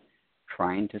 rather than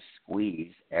trying to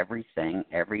squeeze everything,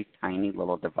 every tiny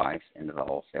little device into the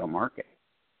wholesale market.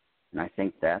 And I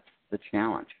think that's the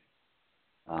challenge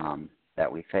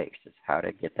that we face, is how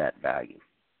to get that value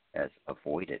as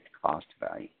avoided cost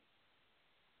value.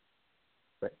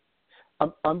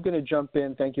 I'm going to jump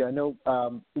in. Thank you. I know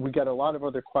we got a lot of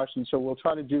other questions, so we'll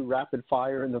try to do rapid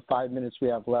fire in the 5 minutes we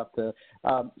have left. This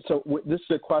is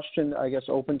a question, I guess,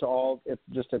 open to all.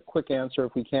 Just a quick answer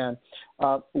if we can.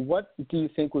 What do you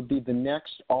think would be the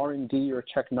next R&D or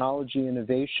technology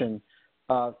innovation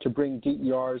to bring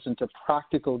DERs into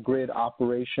practical grid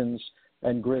operations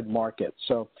and grid markets?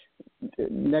 So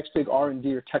next big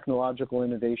R&D or technological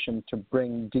innovation to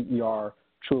bring DER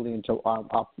truly into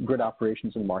grid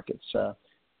operations and markets.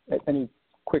 Any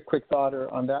quick thought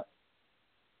on that?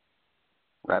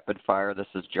 Rapid fire, this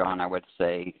is John. I would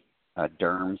say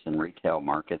DERMS and retail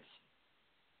markets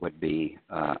would be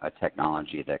a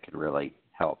technology that could really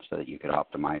help so that you could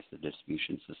optimize the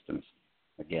distribution systems.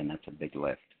 Again, that's a big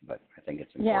lift, but I think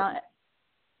it's important. Yeah,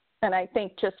 and I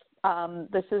think just,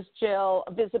 this is Jill,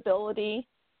 visibility,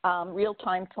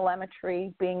 real-time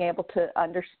telemetry, being able to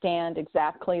understand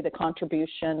exactly the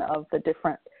contribution of the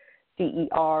different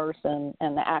DERs and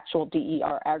the actual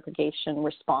DER aggregation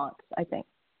response, I think.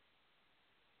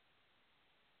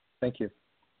 Thank you.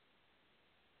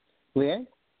 Liang,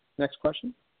 next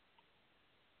question.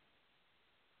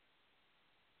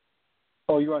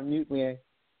 Oh, you're on mute, Liang.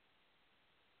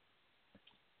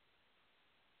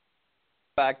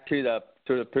 Back to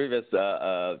the previous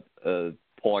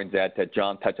point that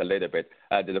John touched a little bit.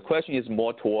 The question is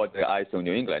more toward the ISO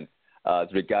New England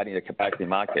regarding the capacity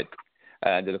market.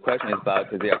 And the question is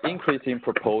about the increasing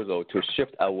proposal to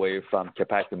shift away from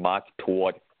capacity market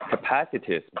toward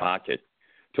capacities market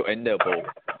to enable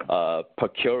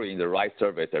procuring the right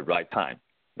service at the right time.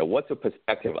 Now, what's your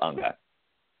perspective on that?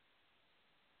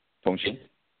 Tongxin?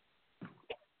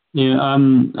 Yeah,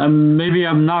 maybe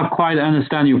I'm not quite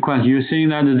understanding your question. You're saying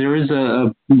that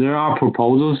there are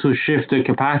proposals to shift the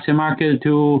capacity market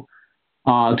to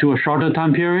a shorter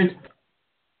time period?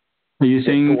 Are you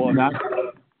saying that?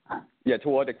 Yeah,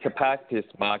 toward the capacities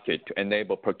market to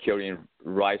enable procuring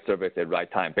right service at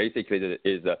right time. Basically, there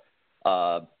is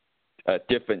a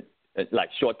different, like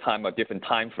short time or different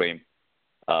time frame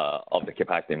of the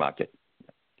capacity market.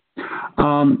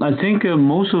 I think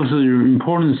most of the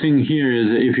important thing here is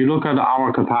if you look at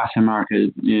our capacity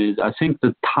market, I think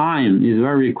the time is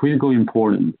very critically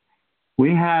important.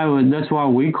 That's why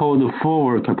we call the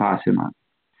forward capacity market.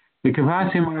 The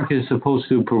capacity market is supposed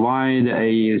to provide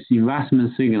a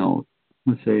investment signal,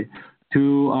 let's say,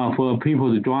 for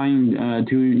people to join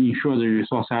to ensure the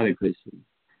resource adequacy.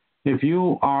 If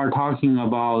you are talking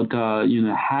about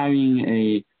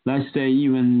having let's say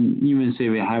even say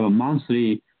we have a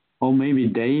monthly or maybe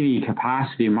daily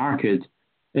capacity market,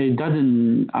 it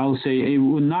doesn't, I would say, it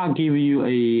would not give you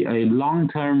a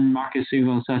long-term market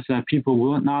signal such that people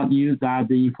will not use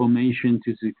that information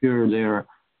to secure their,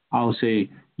 I would say,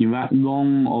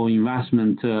 loan or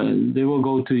investment. They will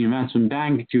go to the investment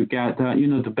bank to get,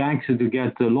 the banks to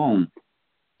get the loan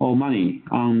or money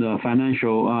on the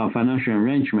financial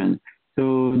arrangement.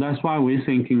 So that's why we're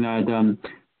thinking that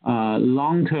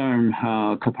long-term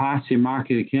capacity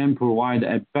market can provide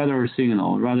a better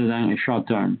signal rather than a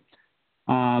short-term.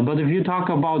 But if you talk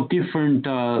about different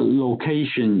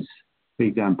locations, for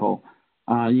example,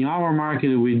 in our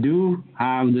market, we do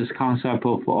have this concept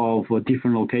of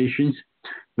different locations.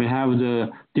 We have the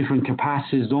different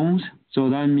capacity zones. So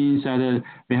that means that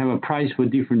we have a price for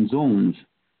different zones.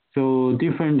 So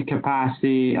different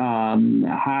capacity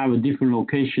have a different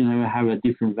location and have a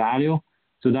different value.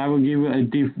 So that will give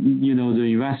the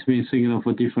investment signal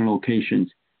for different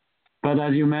locations. But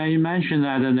as you may mention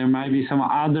that there might be some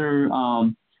other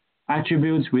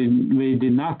attributes we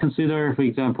did not consider. For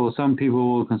example, some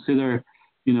people will consider,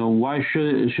 why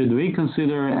should we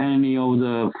consider any of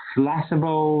the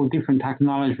flexible different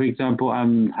technology? For example,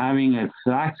 I'm having a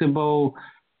flexible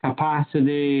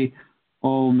capacity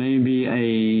or maybe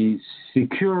a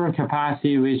secure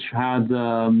capacity which had,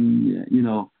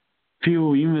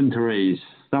 few inventories,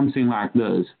 something like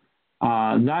this.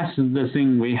 That's the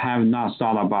thing we have not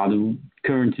thought about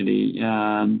currently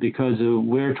because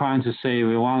we're trying to say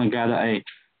we want to get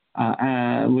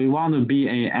we want to be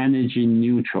a energy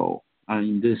neutral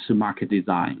in this market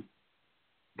design.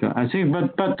 Okay, I think,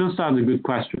 but those are the good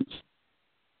questions.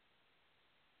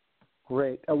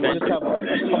 Great. We just have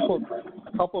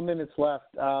a couple minutes left.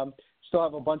 Still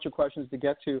have a bunch of questions to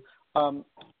get to.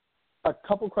 A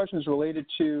couple questions related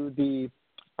to the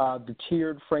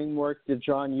tiered framework that,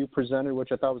 John, you presented,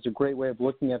 which I thought was a great way of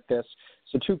looking at this.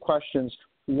 So 2 questions.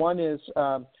 One is,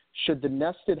 should the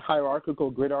nested hierarchical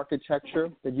grid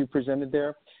architecture that you presented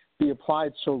there be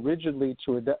applied so rigidly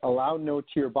to allow no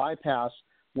tier bypass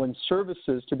when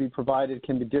services to be provided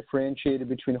can be differentiated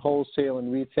between wholesale and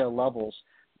retail levels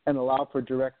and allow for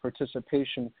direct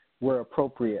participation where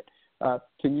appropriate?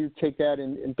 Can you take that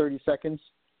in 30 seconds?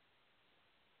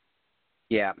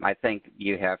 Yeah, I think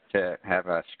you have to have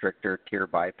a stricter tier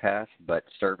bypass, but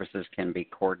services can be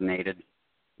coordinated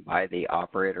by the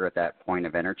operator at that point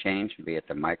of interchange, be it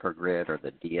the microgrid or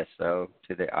the DSO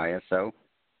to the ISO.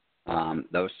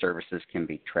 Those services can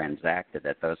be transacted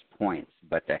at those points,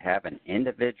 but to have an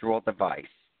individual device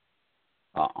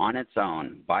on its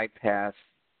own bypass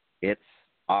its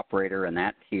operator in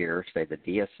that tier, say the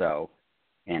DSO,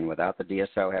 and without the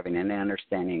DSO having any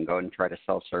understanding, go and try to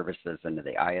sell services into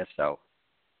the ISO,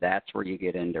 that's where you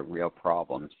get into real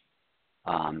problems,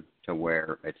 to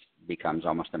where it becomes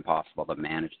almost impossible to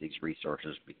manage these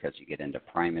resources because you get into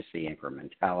primacy,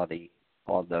 incrementality,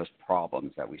 all of those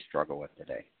problems that we struggle with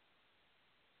today.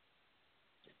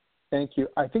 Thank you.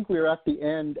 I think we're at the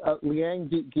end. Liang,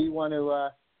 do you want to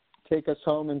take us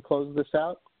home and close this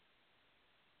out?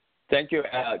 Thank you,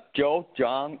 Joe,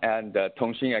 John, and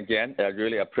Tongxin again. I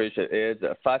really appreciate it. It's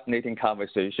a fascinating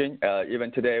conversation.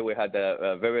 Even today, we had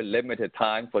a very limited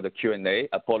time for the Q&A.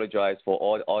 Apologize for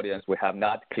all the audience. We have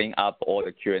not cleaned up all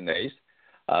the Q&As,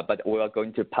 but we are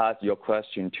going to pass your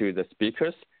question to the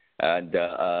speakers and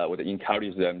would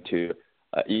encourage them to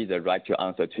either write your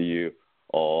answer to you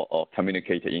or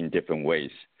communicate in different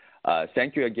ways.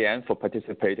 Thank you again for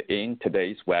participating in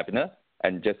today's webinar.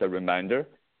 And just a reminder,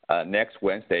 next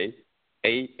Wednesday,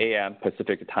 8 a.m.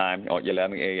 Pacific time or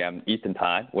 11 a.m. Eastern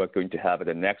time, we're going to have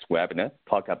the next webinar,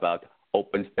 talk about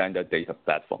Open Standard Data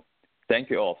Platform. Thank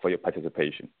you all for your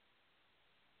participation.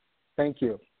 Thank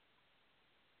you.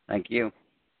 Thank you.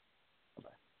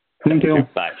 Thank you.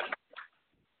 Bye.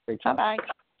 Great job.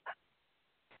 Bye-bye.